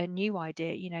a new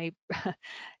idea. You know,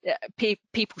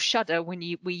 people shudder when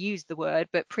we use the word,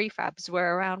 but prefabs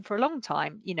were around for a long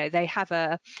time. You know, they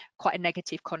have quite a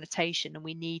negative connotation, and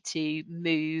we need to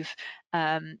move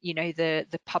you know,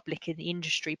 the public and the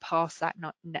industry past that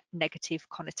negative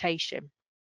connotation.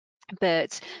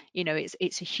 But you know,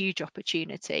 it's a huge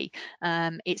opportunity.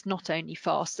 It's not only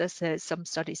faster, so some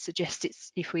studies suggest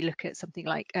it's, if we look at something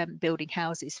like building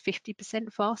houses,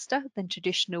 50% faster than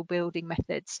traditional building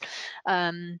methods.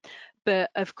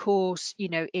 But of course, you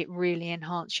know, it really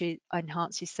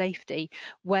enhances safety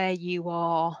where you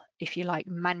are, if you like,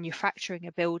 manufacturing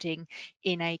a building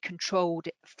in a controlled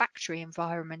factory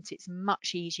environment. It's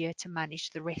much easier to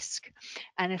manage the risk.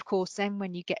 And of course, then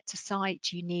when you get to site,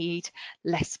 you need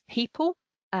less people,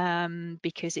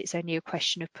 because it's only a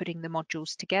question of putting the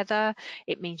modules together.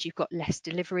 It means you've got less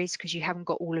deliveries because you haven't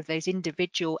got all of those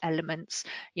individual elements,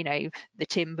 you know, the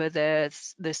timber, the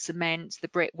cement, the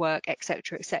brickwork,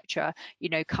 etc., you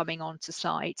know, coming onto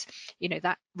site. You know,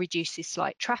 that reduces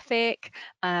site traffic,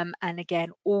 and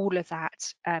again, all of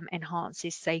that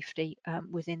enhances safety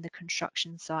within the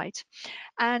construction site.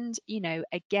 And, you know,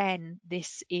 again,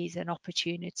 this is an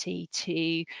opportunity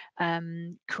to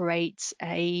create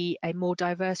a more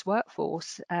diverse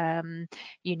workforce.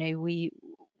 You know,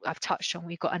 I've touched on,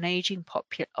 we've got an aging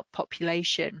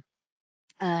population.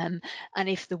 And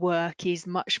if the work is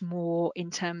much more in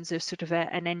terms of sort of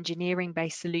an engineering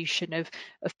based solution of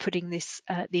putting these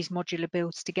modular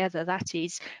builds together, that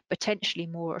is potentially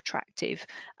more attractive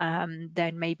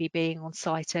than maybe being on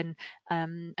site and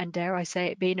dare I say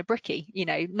it, being a brickie. You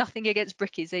know, nothing against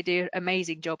brickies, they do an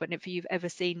amazing job, and if you've ever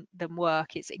seen them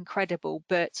work, it's incredible.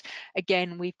 But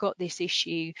again, we've got this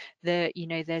issue that, you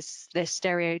know, there's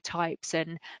stereotypes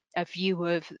and a view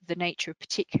of the nature,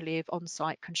 particularly of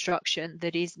on-site construction,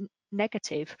 that is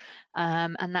negative,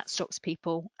 and that stops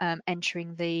people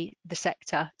entering the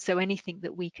sector. So anything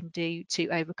that we can do to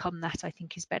overcome that, I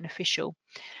think, is beneficial.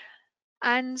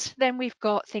 And then we've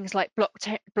got things like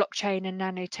blockchain and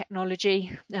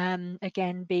nanotechnology,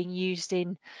 again, being used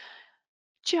in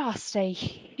just a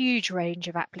huge range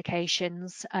of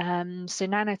applications. So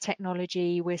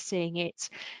nanotechnology, we're seeing it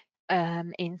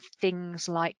in things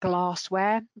like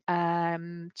glassware,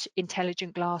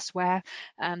 intelligent glassware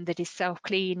that is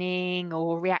self-cleaning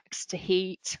or reacts to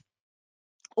heat.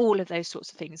 All of those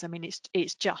sorts of things. I mean,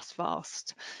 it's just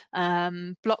vast.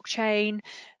 Blockchain,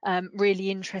 really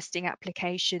interesting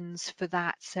applications for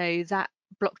that. So that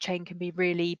blockchain can be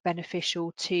really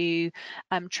beneficial to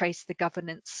trace the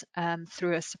governance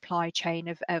through a supply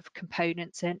chain of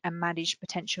components and manage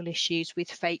potential issues with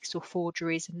fakes or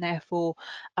forgeries, and therefore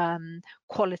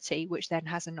quality, which then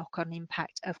has a knock-on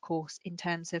impact, of course, in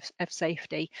terms of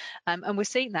safety. And we're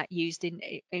seeing that used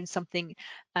in something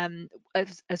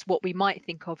as what we might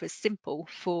think of as simple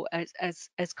for as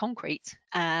concrete,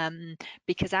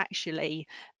 because actually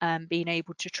being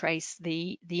able to trace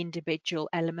the individual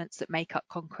elements that make up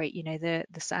concrete, you know, the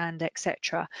sand,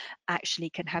 etc., actually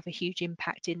can have a huge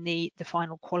impact in the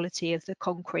final quality of the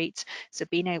concrete. So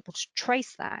being able to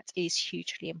trace that is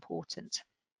hugely important.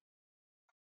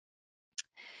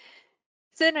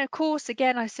 So then, of course,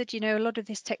 again, I said, you know, a lot of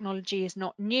this technology is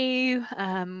not new.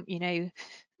 You know,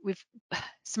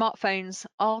 smartphones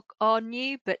are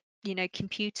new, but, you know,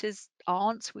 computers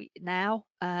aren't now.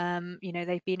 You know,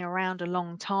 they've been around a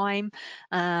long time,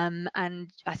 and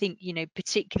I think, you know,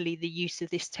 particularly the use of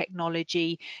this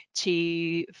technology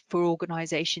for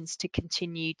organisations to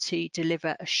continue to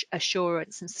deliver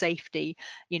assurance and safety.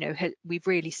 You know, we've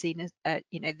really seen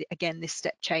you know, again, this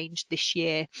step change this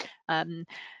year.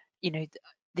 You know,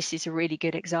 this is a really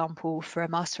good example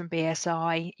from us from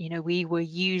BSI. You know, we were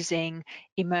using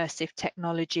immersive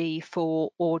technology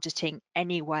for auditing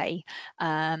anyway,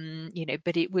 you know,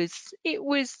 but it was,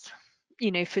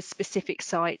 you know, for specific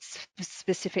sites, for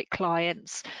specific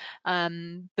clients,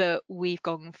 but we've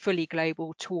gone fully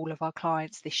global to all of our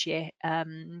clients this year,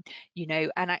 you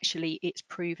know, and actually it's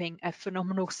proving a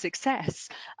phenomenal success,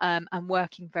 and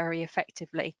working very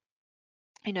effectively.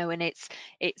 You know, and it's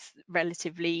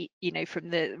relatively, you know, from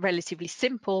the relatively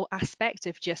simple aspect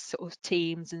of just sort of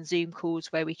Teams and Zoom calls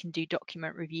where we can do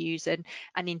document reviews and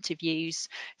interviews,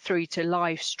 through to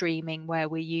live streaming where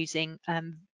we're using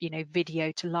you know,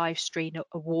 video to live stream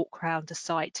a walk around a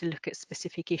site to look at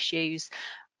specific issues.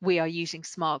 We are using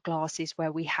smart glasses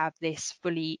where we have this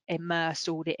fully immersed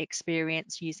audit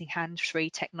experience using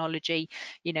hands-free technology,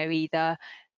 you know, either.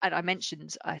 And I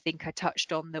mentioned, I think I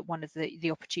touched on that one of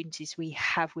the opportunities we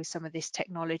have with some of this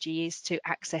technology is to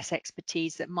access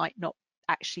expertise that might not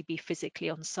actually be physically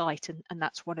on site, and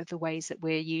that's one of the ways that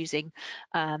we're using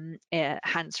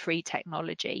hands-free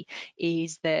technology,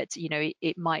 is that, you know,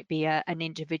 it might be an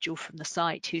individual from the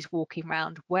site who's walking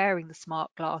around wearing the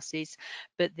smart glasses,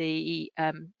 but the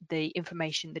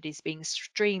information that is being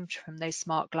streamed from those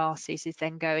smart glasses is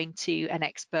then going to an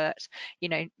expert, you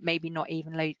know, maybe not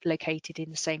even located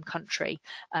in the same country,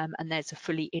 and there's a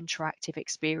fully interactive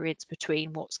experience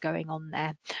between what's going on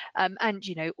there, and,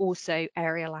 you know, also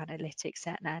aerial analytics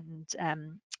and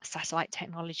satellite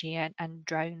technology and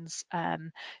drones.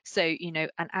 So, you know,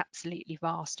 an absolutely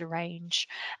vast range.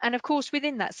 And of course,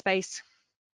 within that space,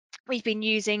 we've been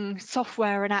using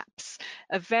software and apps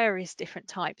of various different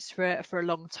types for a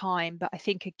long time. But I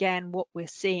think, again, what we're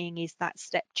seeing is that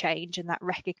step change and that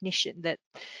recognition that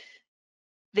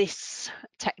this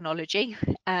technology,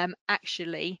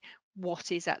 actually,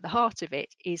 what is at the heart of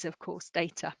it is, of course,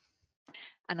 data.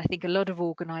 And I think a lot of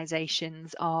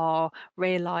organisations are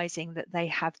realising that they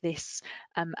have this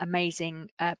amazing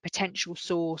potential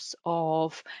source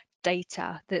of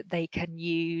data that they can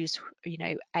use,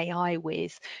 AI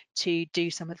with, to do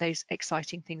some of those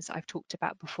exciting things that I've talked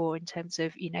about before in terms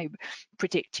of,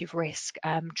 predictive risk,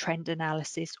 trend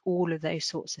analysis, all of those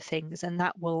sorts of things. And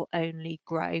that will only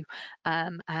grow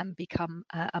and become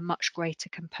a much greater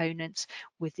component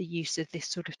with the use of this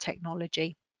sort of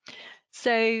technology.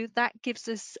 So that gives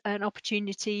us an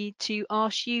opportunity to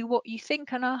ask you what you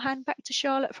think, and I'll hand back to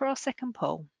Charlotte for our second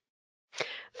poll.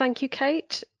 Thank you,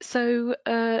 Kate. So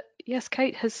yes,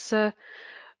 Kate has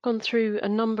gone through a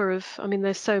number of,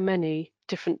 there's so many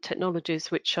different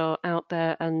technologies which are out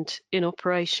there and in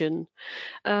operation.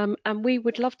 And we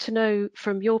would love to know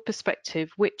from your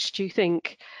perspective, which do you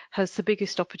think has the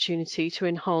biggest opportunity to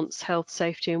enhance health,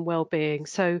 safety and well-being?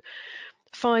 So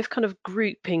 5 kind of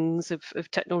groupings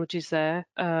of technologies there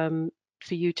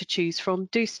for you to choose from.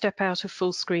 Do step out of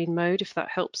full screen mode if that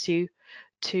helps you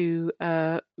to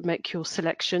make your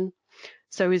selection.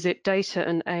 So is it data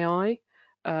and AI,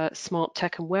 smart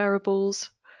tech and wearables,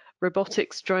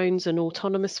 robotics, drones and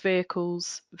autonomous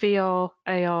vehicles, VR,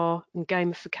 AR and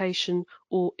gamification,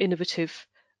 or innovative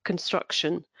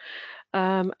construction?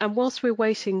 And whilst we're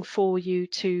waiting for you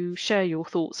to share your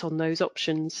thoughts on those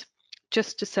options,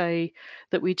 just to say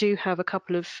that we do have a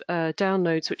couple of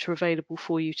downloads which are available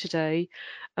for you today.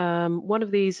 One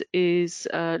of these is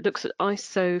looks at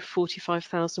ISO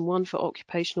 45001 for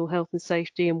occupational health and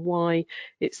safety and why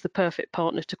it's the perfect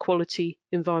partner to quality,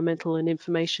 environmental and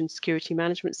information security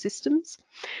management systems.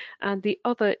 And the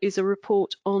other is a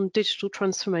report on digital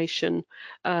transformation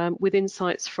with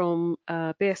insights from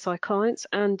BSI clients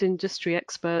and industry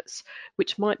experts,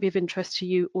 which might be of interest to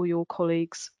you or your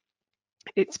colleagues.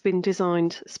 It's been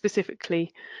designed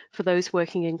specifically for those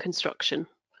working in construction.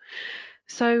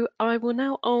 So I will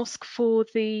now ask for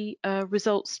the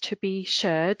results to be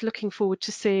shared. Looking forward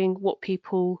to seeing what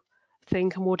people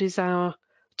think and what is our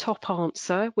top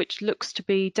answer, which looks to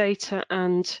be data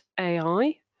and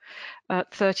AI at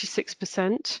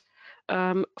 36%,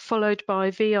 followed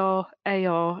by VR,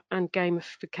 AR and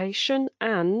gamification,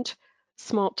 and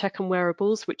smart tech and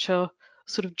wearables, which are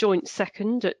sort of joint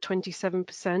second at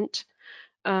 27%.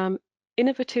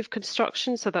 Innovative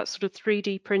construction, so that's sort of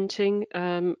 3D printing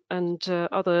and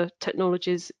other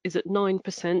technologies, is at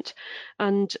 9%,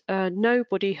 and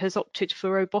nobody has opted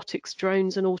for robotics,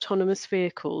 drones and autonomous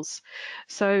vehicles.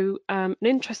 So an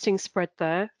interesting spread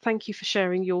there. Thank you for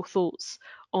sharing your thoughts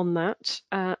on that,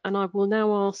 and I will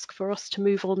now ask for us to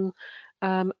move on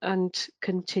and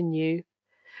continue.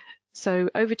 So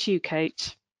over to you,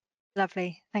 Kate.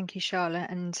 Lovely. Thank you, Charlotte.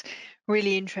 And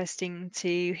really interesting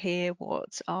to hear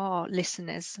what our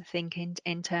listeners think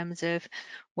in terms of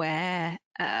where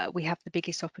we have the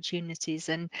biggest opportunities.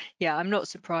 And yeah, I'm not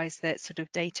surprised that sort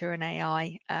of data and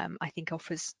AI, I think,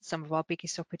 offers some of our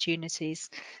biggest opportunities.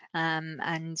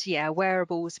 And yeah,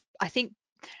 wearables, I think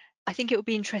it would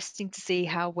be interesting to see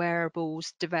how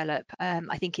wearables develop.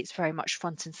 I think it's very much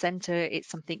front and center. It's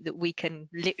something that we can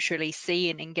literally see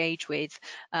and engage with.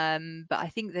 But I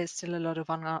think there's still a lot of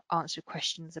unanswered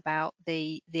questions about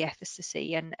the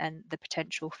efficacy and the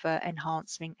potential for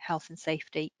enhancing health and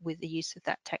safety with the use of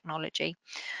that technology.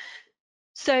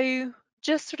 So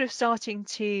just sort of starting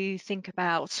to think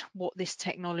about what this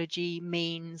technology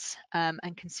means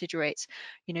and consider it.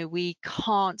 We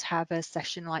can't have a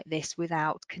session like this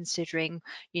without considering,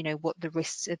 what the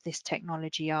risks of this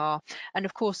technology are. And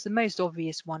of course, the most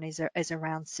obvious one is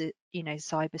around,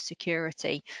 cyber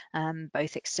security,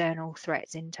 both external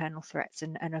threats, internal threats,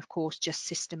 and of course, just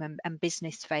system and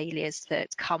business failures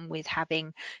that come with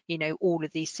having, all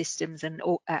of these systems. And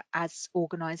as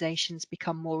organizations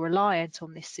become more reliant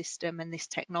on this system and this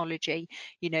technology,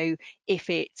 if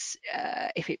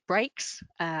it breaks,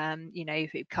 if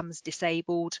it becomes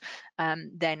disabled,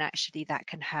 then actually that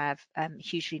can have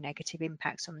hugely negative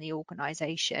impacts on the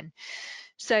organization.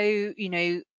 So,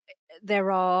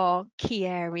 there are key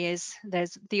areas.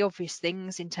 There's the obvious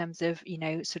things in terms of,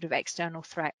 sort of external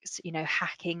threats,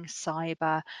 hacking,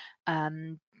 cyber,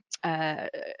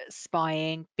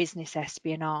 spying, business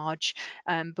espionage,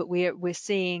 but we're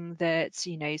seeing that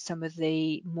some of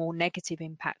the more negative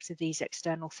impacts of these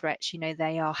external threats,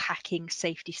 they are hacking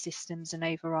safety systems and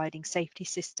overriding safety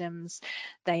systems.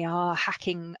 They are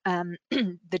hacking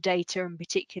the data, and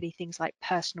particularly things like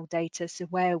personal data. So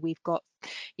where we've got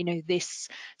this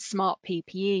smart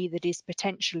PPE that is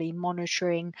potentially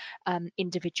monitoring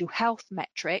individual health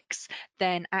metrics,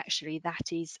 then actually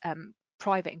that is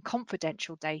private and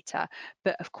confidential data,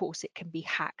 but of course it can be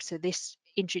hacked. So this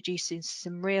introducing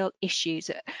some real issues.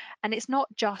 And it's not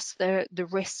just the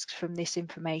risks from this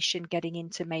information getting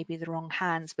into maybe the wrong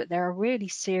hands, but there are really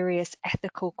serious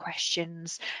ethical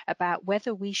questions about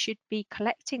whether we should be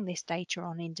collecting this data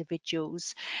on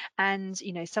individuals. And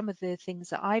some of the things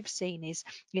that I've seen is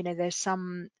there's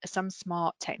some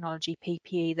smart technology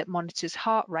PPE that monitors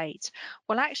heart rate.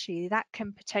 Well, actually that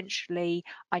can potentially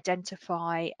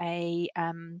identify a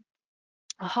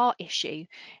heart issue.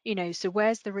 So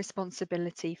where's the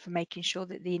responsibility for making sure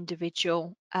that the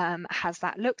individual has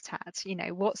that looked at?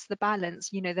 What's the balance?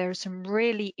 There are some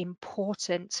really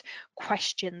important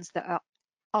questions that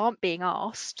aren't being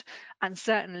asked, and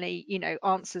certainly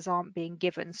answers aren't being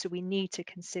given, so we need to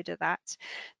consider that.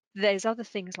 There's other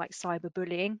things like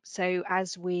cyberbullying. So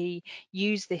as we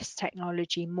use this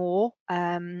technology more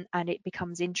and it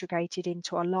becomes integrated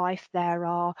into our life, there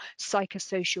are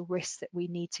psychosocial risks that we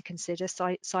need to consider.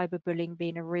 Cyberbullying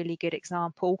being a really good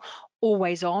example.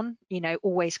 Always on,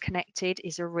 always connected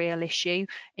is a real issue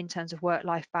in terms of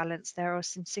work-life balance. There are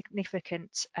some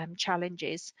significant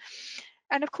challenges.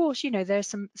 And of course, there's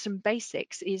some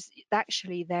basics. Is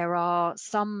actually there are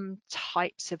some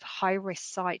types of high risk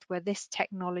site where this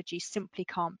technology simply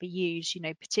can't be used,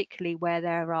 particularly where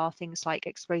there are things like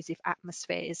explosive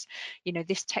atmospheres.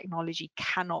 This technology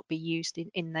cannot be used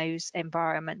in those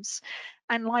environments.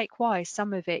 And likewise,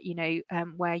 some of it,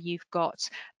 where you've got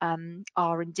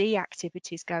R&D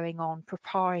activities going on,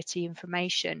 proprietary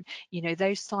information,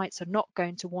 those sites are not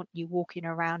going to want you walking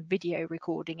around video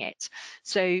recording it.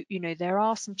 So, there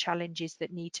are some challenges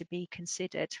that need to be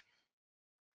considered.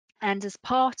 And as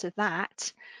part of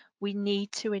that, we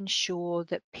need to ensure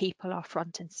that people are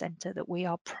front and center, that we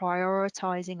are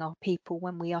prioritizing our people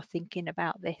when we are thinking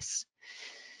about this.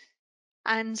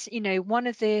 And one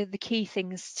of the key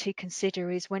things to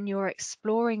consider is when you're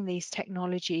exploring these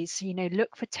technologies,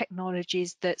 look for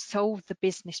technologies that solve the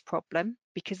business problem,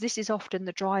 because this is often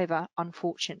the driver,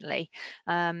 unfortunately.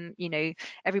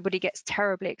 Everybody gets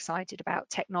terribly excited about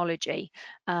technology,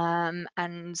 and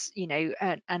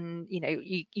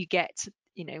you get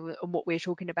what we're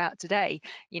talking about today,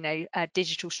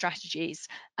 digital strategies,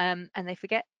 and they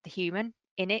forget the human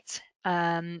in it.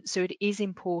 So it is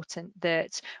important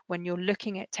that when you're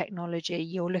looking at technology,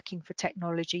 you're looking for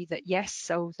technology that, yes,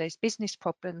 solves those business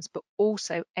problems, but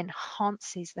also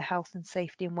enhances the health and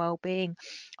safety and well-being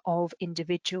of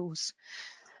individuals.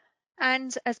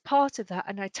 And as part of that,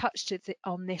 and I touched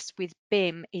on this with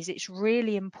BIM, is it's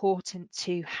really important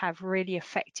to have really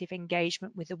effective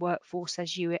engagement with the workforce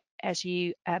as you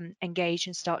engage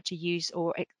and start to use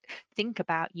or think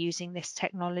about using this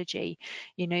technology.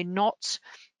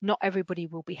 Not everybody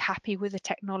will be happy with the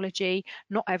technology.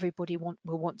 Not everybody will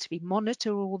want to be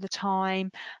monitored all the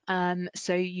time.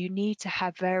 So you need to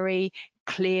have very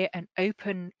clear and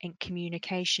open in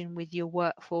communication with your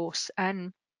workforce,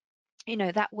 and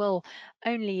that will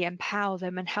only empower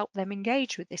them and help them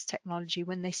engage with this technology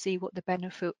when they see what the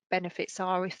benefits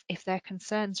are if their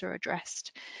concerns are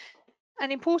addressed.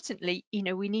 And importantly,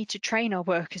 we need to train our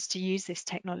workers to use this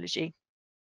technology.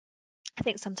 I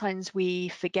think sometimes we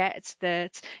forget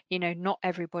that, not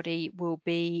everybody will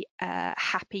be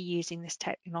happy using this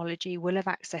technology, will have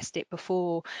accessed it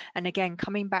before. And again,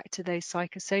 coming back to those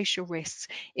psychosocial risks,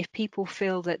 if people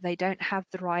feel that they don't have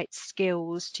the right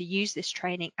skills to use this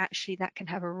training, actually that can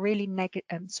have a really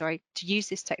to use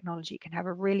this technology can have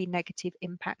a really negative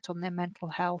impact on their mental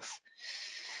health.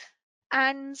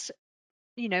 And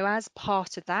as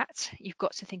part of that, you've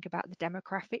got to think about the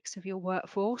demographics of your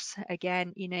workforce.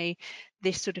 Again,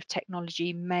 this sort of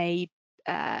technology may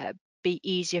be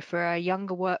easier for a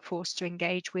younger workforce to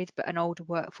engage with, but an older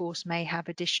workforce may have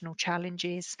additional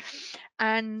challenges.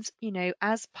 And,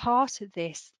 as part of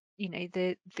this,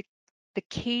 the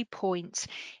key point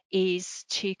is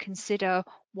to consider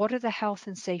what are the health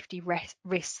and safety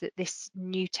risks that this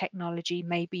new technology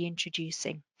may be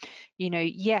introducing.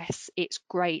 Yes, it's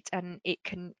great, and it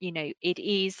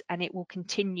is, and it will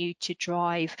continue to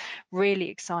drive really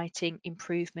exciting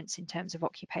improvements in terms of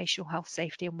occupational health,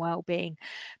 safety and well-being.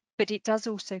 But it does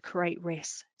also create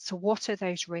risks. So what are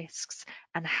those risks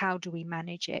and how do we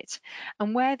manage it?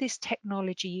 And where this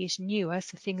technology is newer,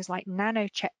 so things like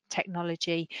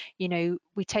nanotechnology,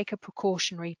 we take a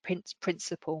precautionary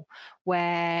principle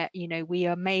where, we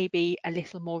are maybe a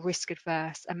little more risk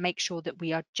adverse and make sure that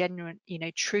we are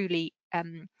truly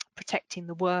protecting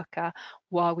the worker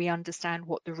while we understand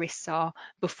what the risks are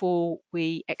before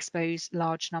we expose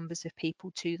large numbers of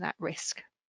people to that risk.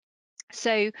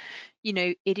 So,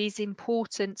 it is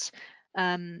important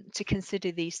to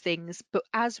consider these things. But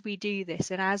as we do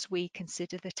this and as we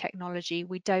consider the technology,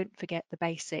 we don't forget the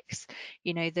basics.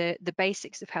 You know, the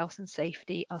basics of health and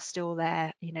safety are still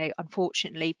there. You know,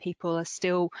 unfortunately, people are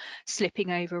still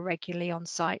slipping over regularly on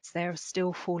sites. They are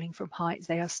still falling from heights.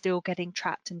 They are still getting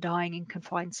trapped and dying in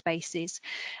confined spaces.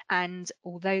 And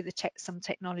although some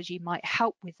technology might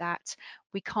help with that,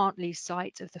 we can't lose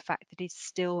sight of the fact that it's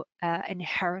still an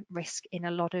inherent risk in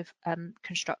a lot of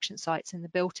construction sites in the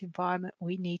built environment.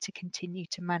 We need to continue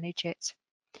to manage it.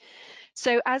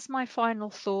 So as my final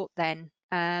thought then,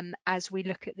 as we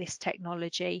look at this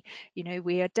technology, you know,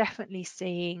 we are definitely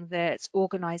seeing that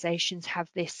organizations have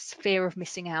this fear of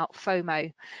missing out,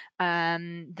 FOMO,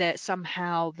 that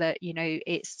somehow that, you know,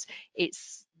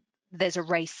 there's a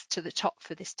race to the top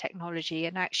for this technology,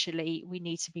 and actually we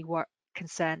need to be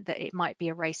concerned that it might be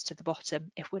a race to the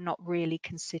bottom if we're not really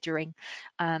considering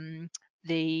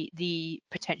the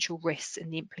potential risks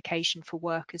and the implication for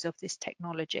workers of this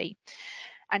technology.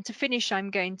 And to finish, I'm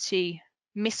going to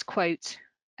misquote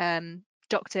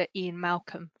Dr. Ian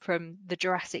Malcolm from the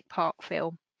Jurassic Park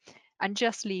film and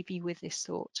just leave you with this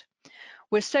thought.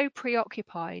 We're so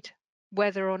preoccupied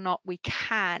whether or not we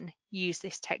can use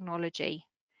this technology,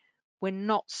 we're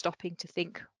not stopping to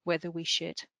think whether we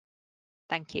should.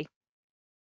 Thank you.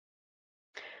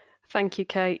 Thank you,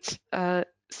 Kate.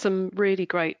 Some really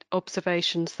great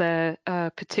observations there,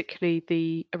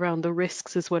 particularly around the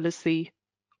risks as well as the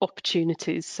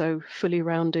opportunities, so fully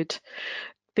rounded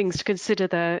things to consider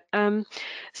there.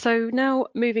 So now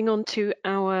moving on to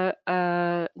our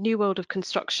New World of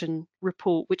Construction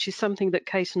report, which is something that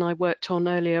Kate and I worked on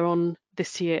earlier on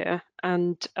this year.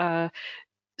 And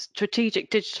strategic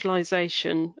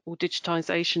digitalisation or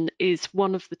digitisation is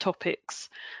one of the topics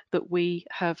that we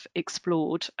have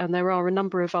explored, and there are a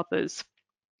number of others.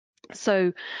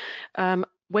 So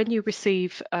when you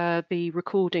receive the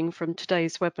recording from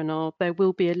today's webinar, there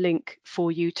will be a link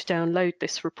for you to download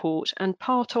this report, and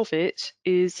part of it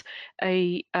is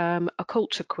a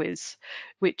culture quiz,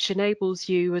 which enables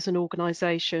you as an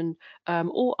organisation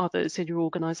or others in your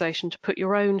organisation to put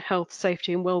your own health,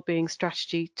 safety and wellbeing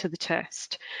strategy to the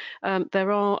test.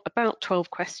 There are about 12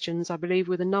 questions, I believe,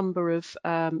 with a number of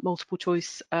multiple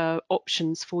choice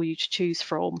options for you to choose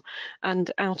from,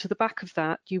 and out of the back of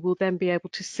that you will then be able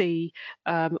to see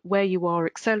where you are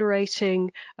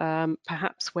accelerating,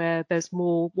 perhaps where there's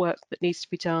more work that needs to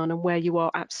be done, and where you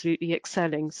are absolutely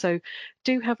excelling. So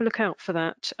do have a look out for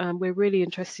that. We're really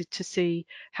interested to see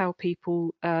how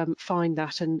people find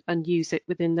that and use it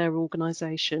within their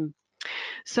organisation.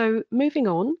 So moving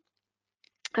on,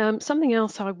 something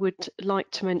else I would like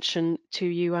to mention to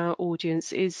you, our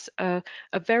audience, is a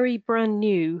very brand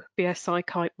new BSI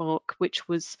Kite Mark, which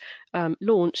was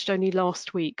launched only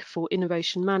last week for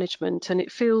innovation management, and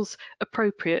it feels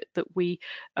appropriate that we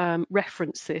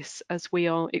reference this as we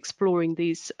are exploring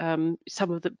these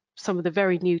some of the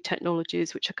very new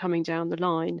technologies which are coming down the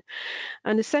line.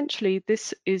 And essentially,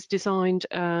 this is designed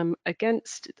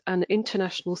against an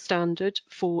international standard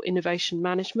for innovation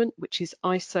management, which is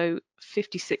ISO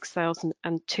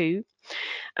 56002.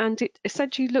 And it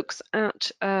essentially looks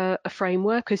at a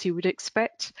framework, as you would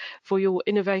expect, for your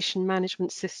innovation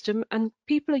management system. And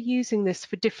people are using this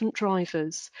for different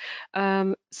drivers.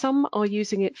 Some are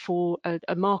using it for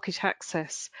a market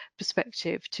access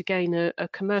perspective to gain a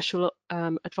commercial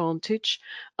advantage.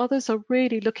 Others are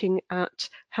really looking at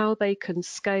how they can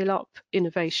scale up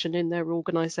innovation in their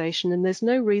organisation. And there's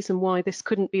no reason why this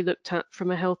couldn't be looked at from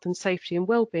a health and safety and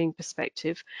wellbeing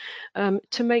perspective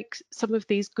to make some of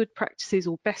these good practices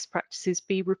or best practices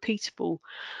be repeatable.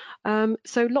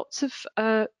 So lots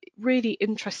of really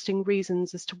interesting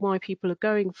reasons as to why people are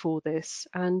going for this,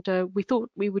 and we thought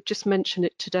we would just mention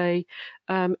it today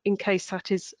in case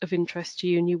that is of interest to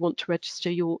you and you want to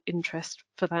register your interest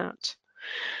for that.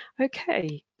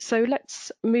 Okay, so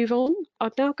let's move on.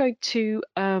 I'm now going to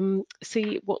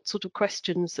see what sort of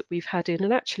questions that we've had in,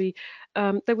 and actually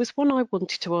there was one I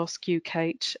wanted to ask you,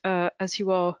 Kate, as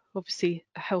you are obviously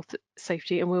a health,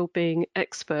 safety and wellbeing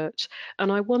expert,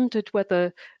 and I wondered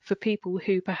whether for people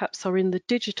who perhaps are in the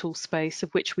digital space,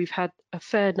 of which we've had a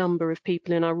fair number of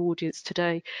people in our audience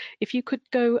today, if you could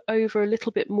go over a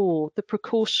little bit more the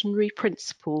precautionary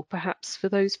principle, perhaps for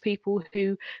those people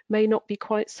who may not be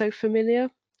quite so familiar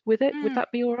with it. Would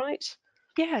that be all right?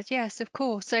 Yes, of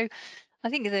course. So I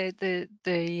think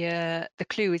the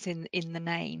clue is in the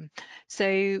name.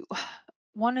 So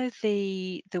one of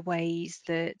the ways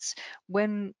that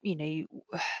when, you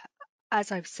know,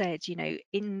 as I've said, you know,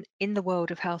 in the world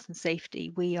of health and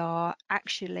safety, we are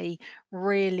actually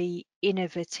really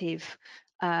innovative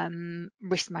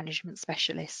risk management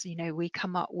specialists. You know, we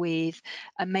come up with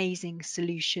amazing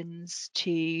solutions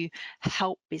to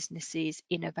help businesses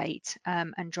innovate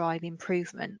and drive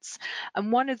improvements.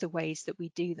 And one of the ways that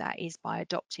we do that is by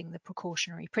adopting the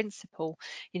precautionary principle.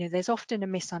 You know, there's often a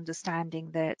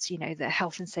misunderstanding that, you know, the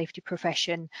health and safety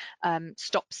profession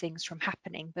stops things from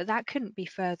happening, but that couldn't be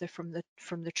further from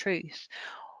the truth.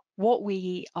 What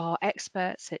we are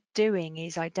experts at doing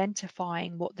is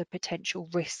identifying what the potential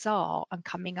risks are and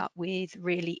coming up with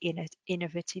really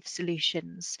innovative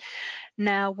solutions.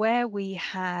 Now, where we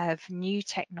have new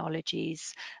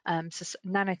technologies, so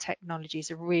nanotechnology is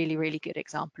a really, really good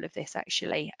example of this,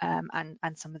 actually, and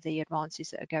some of the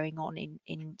advances that are going on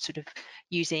in sort of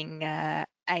using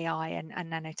AI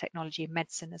and nanotechnology in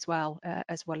medicine as well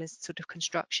as sort of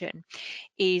construction,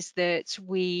 is that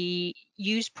we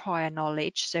use prior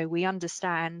knowledge. So we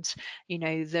understand, you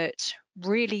know, that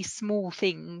really small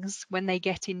things, when they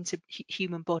get into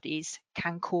human bodies,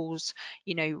 can cause,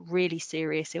 you know, really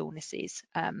serious illnesses,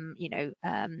 and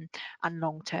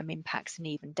long-term impacts and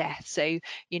even death. So,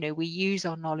 you know, we use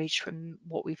our knowledge from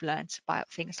what we've learned about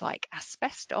things like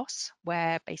asbestos,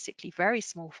 where basically very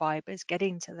small fibers get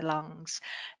into the lungs,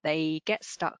 they get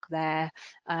stuck there,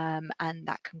 and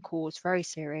that can cause very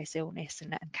serious illness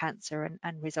and cancer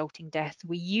and resulting death.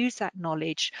 We use that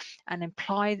knowledge and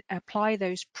apply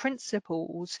those principles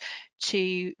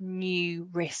to new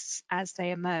risks as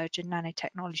they emerge, and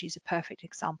nanotechnology is a perfect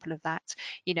example of that.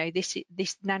 You know, this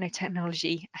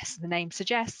nanotechnology, as the name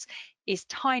suggests, is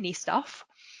tiny stuff.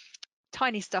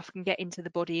 Tiny stuff can get into the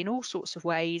body in all sorts of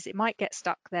ways. It might get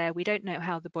stuck there. We don't know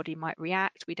how the body might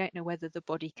react. We don't know whether the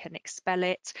body can expel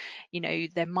it. You know,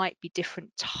 there might be different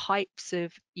types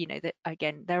of, you know, that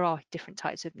again, there are different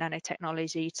types of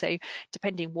nanotechnology. So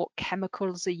depending what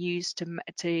chemicals are used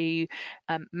to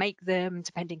make them,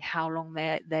 depending how long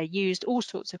they're used, all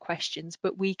sorts of questions.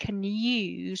 But we can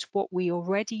use what we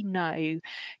already know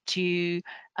to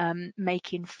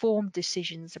make informed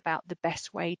decisions about the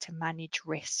best way to manage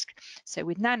risk. So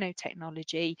with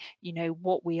nanotechnology, you know,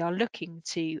 what we are looking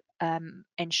to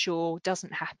ensure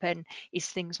doesn't happen is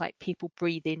things like people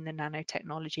breathe in the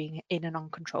nanotechnology in an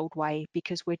uncontrolled way,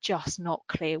 because we're just not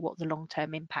clear what the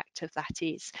long-term impact of that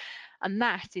is. And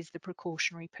that is the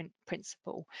precautionary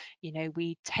principle. You know,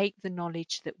 we take the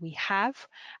knowledge that we have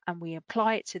and we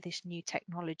apply it to this new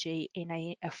technology in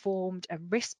a formed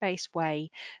and risk-based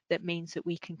way that means that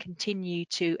we can continue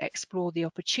to explore the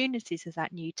opportunities of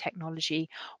that new technology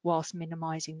whilst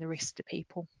minimising the risk to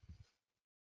people.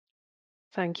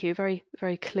 Thank you. Very,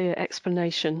 very clear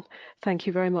explanation. Thank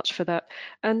you very much for that.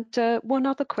 And one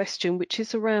other question, which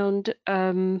is around,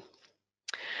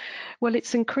 well,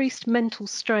 it's increased mental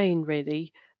strain,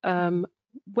 really.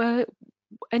 Where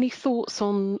any thoughts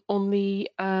on the?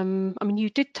 I mean, you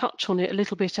did touch on it a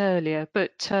little bit earlier,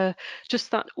 but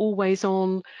just that always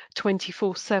on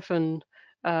 24/7,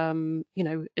 you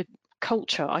know,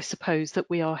 culture, I suppose, that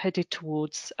we are headed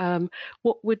towards.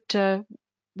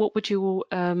 What would your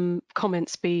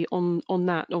comments be on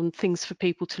that, on things for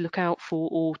people to look out for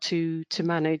or to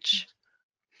manage?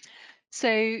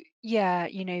 So yeah,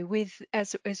 you know, with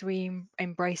as we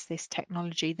embrace this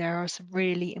technology, there are some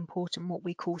really important what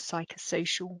we call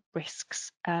psychosocial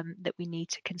risks that we need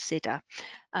to consider.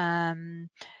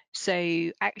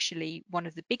 So actually, one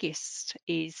of the biggest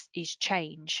is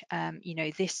change. You know,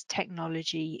 this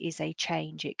technology is a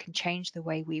change. It can change the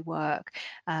way we work,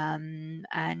 and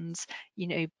you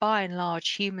know, by and large,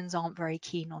 humans aren't very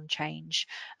keen on change.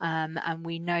 And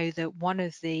we know that one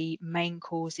of the main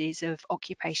causes of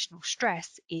occupational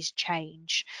stress is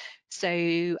change.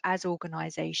 So as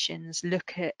organizations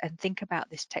look at and think about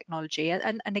this technology,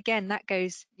 and again, that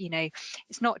goes, you know,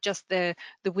 it's not just the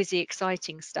whizzy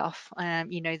exciting stuff,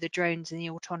 you know, the drones and the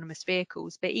autonomous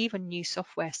vehicles, but even new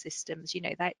software systems, you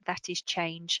know, that is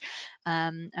change,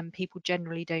 and people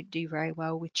generally don't do very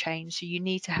well with change. So you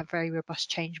need to have very robust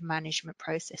change management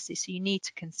processes. So you need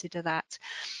to consider that.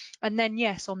 And then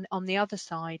yes, on the other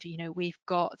side, you know, we've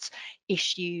got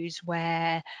issues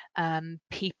where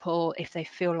people, if they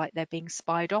feel like they're being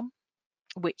spied on,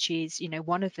 which is, you know,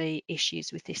 one of the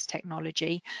issues with this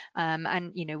technology,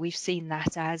 and you know, we've seen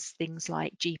that as things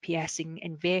like GPS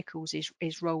in vehicles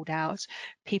is rolled out,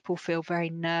 people feel very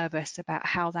nervous about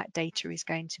how that data is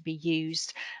going to be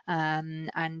used,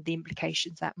 and the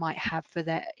implications that might have for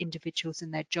their individuals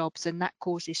and their jobs, and that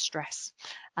causes stress,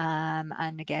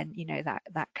 and again, you know,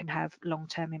 that can have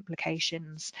long-term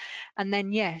implications. And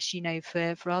then yes, you know,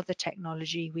 for other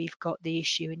technology, we've got the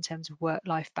issue in terms of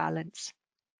work-life balance.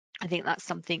 I think that's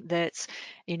something that's,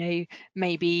 you know,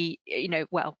 maybe, you know,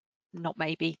 well, not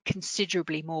maybe,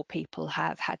 considerably more people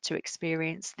have had to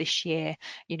experience this year.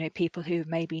 You know, people who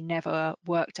maybe never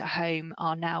worked at home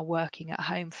are now working at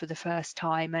home for the first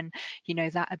time, and you know,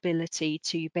 that ability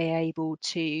to be able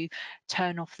to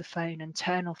turn off the phone and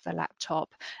turn off the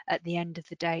laptop at the end of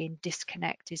the day and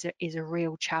disconnect is a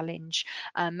real challenge.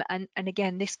 And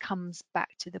again, this comes back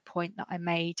to the point that I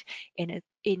made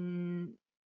in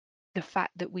the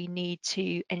fact that we need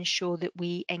to ensure that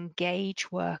we engage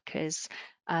workers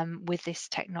with this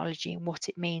technology and what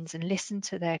it means, and listen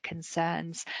to their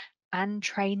concerns and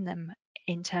train them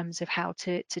in terms of how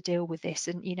to deal with this.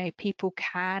 And you know, people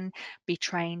can be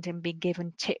trained and be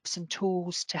given tips and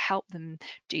tools to help them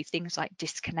do things like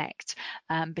disconnect,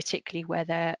 particularly where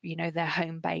they're, you know, they're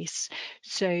home based.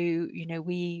 So you know,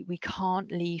 we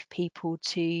can't leave people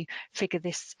to figure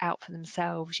this out for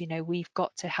themselves. You know, we've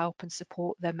got to help and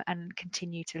support them and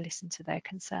continue to listen to their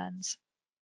concerns.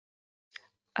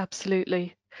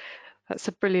 Absolutely. That's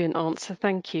a brilliant answer.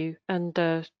 Thank you. And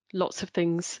lots of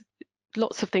things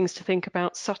to think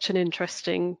about. Such an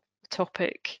interesting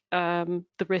topic, the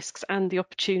risks and the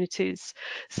opportunities.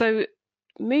 So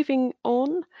moving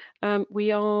on,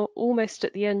 we are almost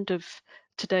at the end of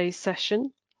today's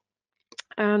session.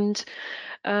 And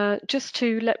just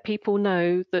to let people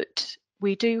know that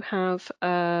we do have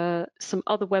some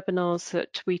other webinars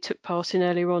that we took part in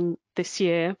earlier on this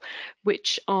year,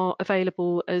 which are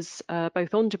available as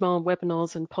both on-demand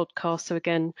webinars and podcasts. So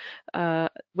again,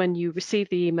 when you receive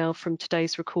the email from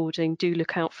today's recording, do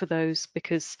look out for those,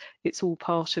 because it's all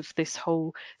part of this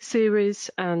whole series,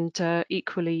 and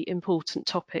equally important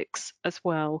topics as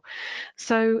well.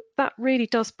 So that really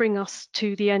does bring us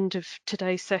to the end of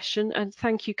today's session, and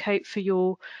thank you, Kate, for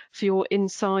your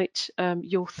insight,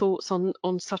 your thoughts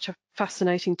on such a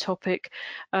fascinating topic.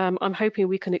 I'm hoping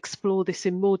we can explore this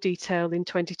in more detail in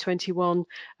 2021.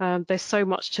 There's so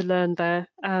much to learn there,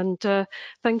 and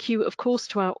thank you, of course,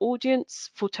 to our audience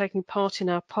for taking part in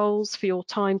our polls, for your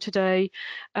time today,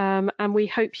 and we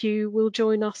hope you will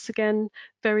join us again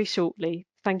very shortly.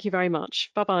 Thank you very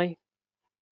much. Bye-bye.